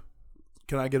cup?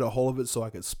 Can I get a hold of it so I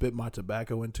can spit my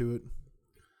tobacco into it?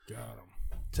 Got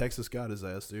him. Texas got his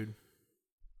ass, dude.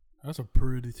 That's a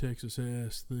pretty Texas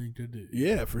ass thing to do.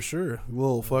 Yeah, for sure. A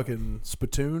little fucking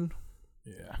spittoon.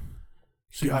 Yeah.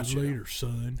 See you later,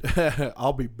 son.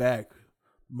 I'll be back,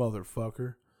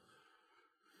 motherfucker.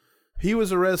 He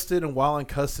was arrested, and while in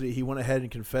custody, he went ahead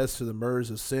and confessed to the murders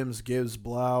of Sims, Gibbs,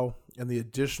 Blau, and the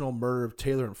additional murder of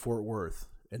Taylor in Fort Worth.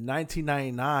 In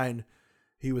 1999,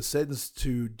 he was sentenced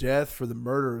to death for the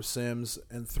murder of Sims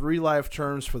and 3 life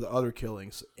terms for the other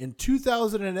killings. In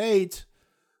 2008,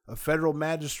 a federal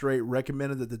magistrate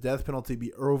recommended that the death penalty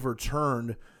be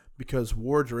overturned because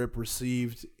WARDRIP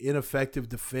received ineffective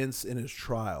defense in his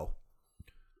trial.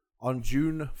 On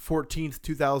June 14th,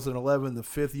 2011, the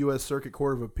 5th U.S. Circuit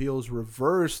Court of Appeals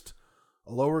reversed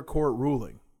a lower court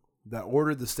ruling that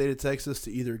ordered the state of Texas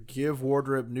to either give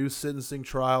WARDRIP new sentencing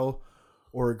trial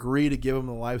or agree to give him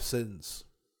the life sentence.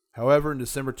 However, in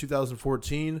December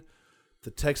 2014,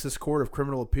 the Texas Court of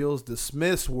Criminal Appeals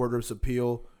dismissed WARDRIP's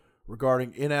appeal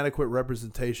regarding inadequate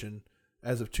representation.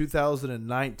 As of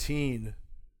 2019,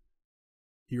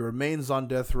 he remains on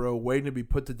death row, waiting to be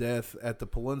put to death at the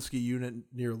Polinsky unit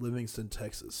near Livingston,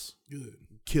 Texas. Good.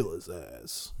 Kill his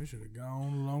ass. He should have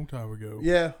gone a long time ago.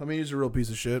 Yeah, I mean, he's a real piece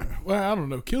of shit. Well, I don't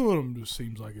know. Killing him just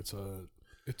seems like it's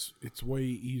way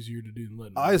easier to do than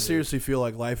letting him I live. seriously feel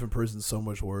like life in prison is so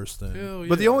much worse than. Hell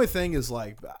But the yeah. only thing is,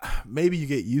 like, maybe you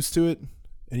get used to it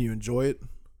and you enjoy it.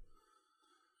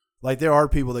 Like, there are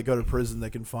people that go to prison that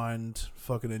can find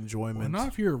fucking enjoyment. Well, not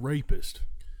if you're a rapist.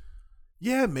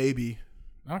 Yeah, maybe.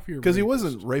 Not if you're a Because he rapist.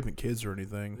 wasn't raping kids or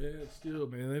anything. Yeah, still,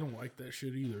 man, they don't like that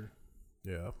shit either.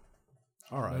 Yeah.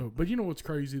 All right. No, but you know what's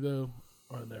crazy though?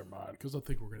 Oh, never mind, because I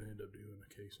think we're gonna end up doing a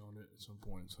case on it at some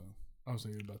point. So I was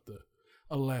thinking about the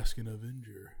Alaskan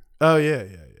Avenger. Oh, yeah.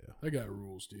 They got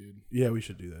rules, dude. Yeah, we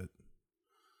should do that.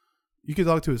 You can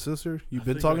talk to his sister? You've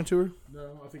been talking to her?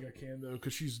 No, I think I can though,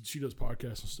 because she does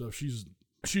podcasts and stuff.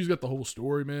 She's got the whole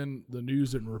story, man. The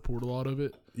news didn't report a lot of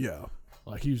it. Yeah.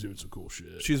 Like, he was doing some cool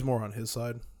shit. She's more on his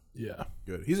side. Yeah.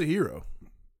 Good. He's a hero.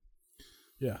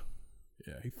 Yeah.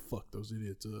 Yeah, he fucked those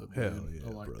idiots up. Hell man. yeah,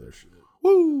 I like brother. their shit.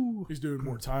 Woo! He's doing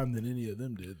more time than any of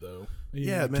them did, though. He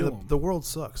Yeah, didn't man, kill 'em. the world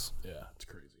sucks. Yeah, it's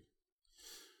crazy.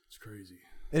 It's crazy.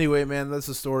 Anyway, man, that's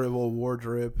the story of old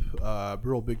WARDRIP.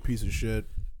 Real big piece of shit.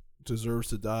 Deserves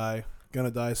to die. Gonna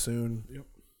die soon. Yep.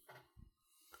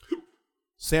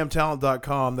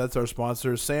 SamTalent.com, that's our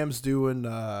sponsor. Sam's doing,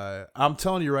 I'm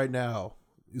telling you right now,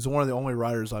 he's one of the only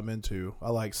writers I'm into. I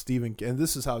like Stephen, and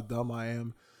this is how dumb I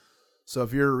am. So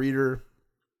if you're a reader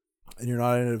and you're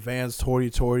not an advanced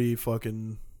hoity-toity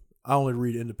fucking, I only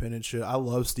read independent shit. I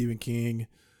love Stephen King,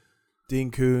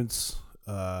 Dean Koontz,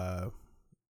 Clive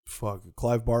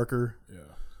Barker.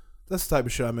 Yeah. That's the type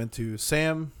of shit I'm into.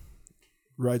 Sam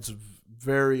writes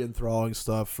very enthralling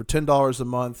stuff. For $10 a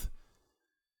month,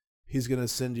 he's going to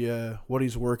send you what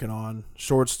he's working on.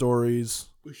 Short stories.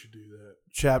 We should do that.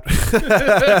 To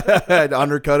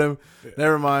undercut him. Yeah.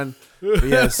 Never mind. But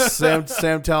yes,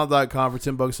 SamTalent.com for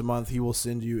 $10 a month. He will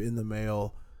send you in the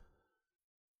mail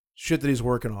shit that he's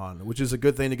working on, which is a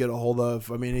good thing to get a hold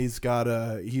of. I mean, he's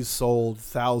sold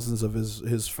thousands of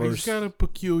his first. He's got a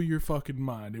peculiar fucking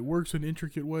mind. It works in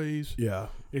intricate ways. Yeah.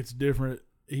 It's different.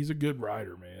 He's a good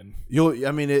writer, man.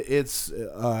 It's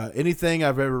anything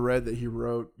I've ever read that he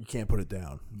wrote, you can't put it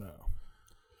down. No.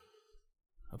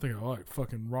 I think I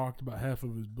fucking rocked about half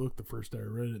of his book the first day I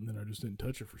read it, and then I just didn't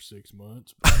touch it for 6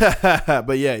 months.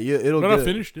 But yeah, I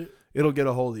finished it. It'll get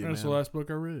a hold of you, That's man. the last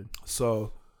book I read.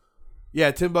 So,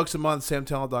 yeah, $10 a month,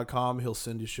 SamTalent.com. He'll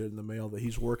send you shit in the mail that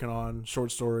he's working on.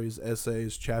 Short stories,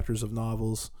 essays, chapters of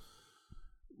novels.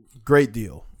 Great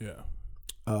deal. Yeah.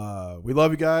 We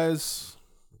love you guys.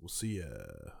 We'll see you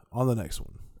on the next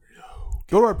one.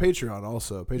 Go to our Patreon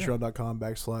also.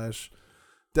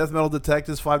 Patreon.com/Death Metal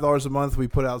Detectives. $5 a month. We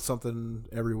put out something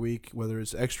every week, whether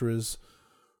it's extras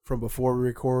from before we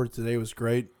record. Today was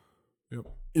great. Yep.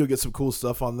 You'll get some cool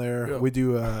stuff on there. Yep. We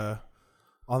do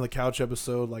on the couch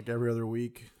episode like every other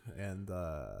week, and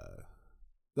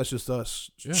that's just us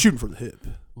shooting from the hip.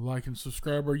 Like and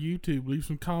subscribe our YouTube. Leave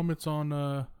some comments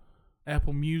on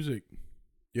Apple Music.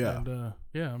 Yeah.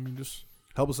 And just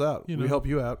help us out. You know, we help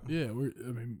you out. Yeah,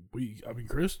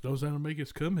 Chris knows how to make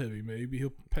us come heavy. Maybe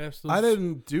he'll pass those. I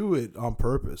didn't do it on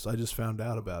purpose. I just found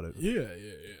out about it. Yeah.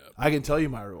 I can tell you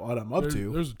what I'm up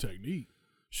to. There's a technique.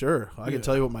 Sure, I can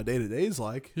tell you what my day to day is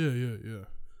like. Yeah.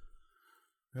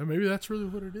 Yeah, maybe that's really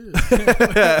what it is.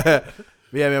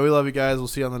 Yeah, man, we love you guys. We'll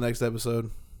see you on the next episode.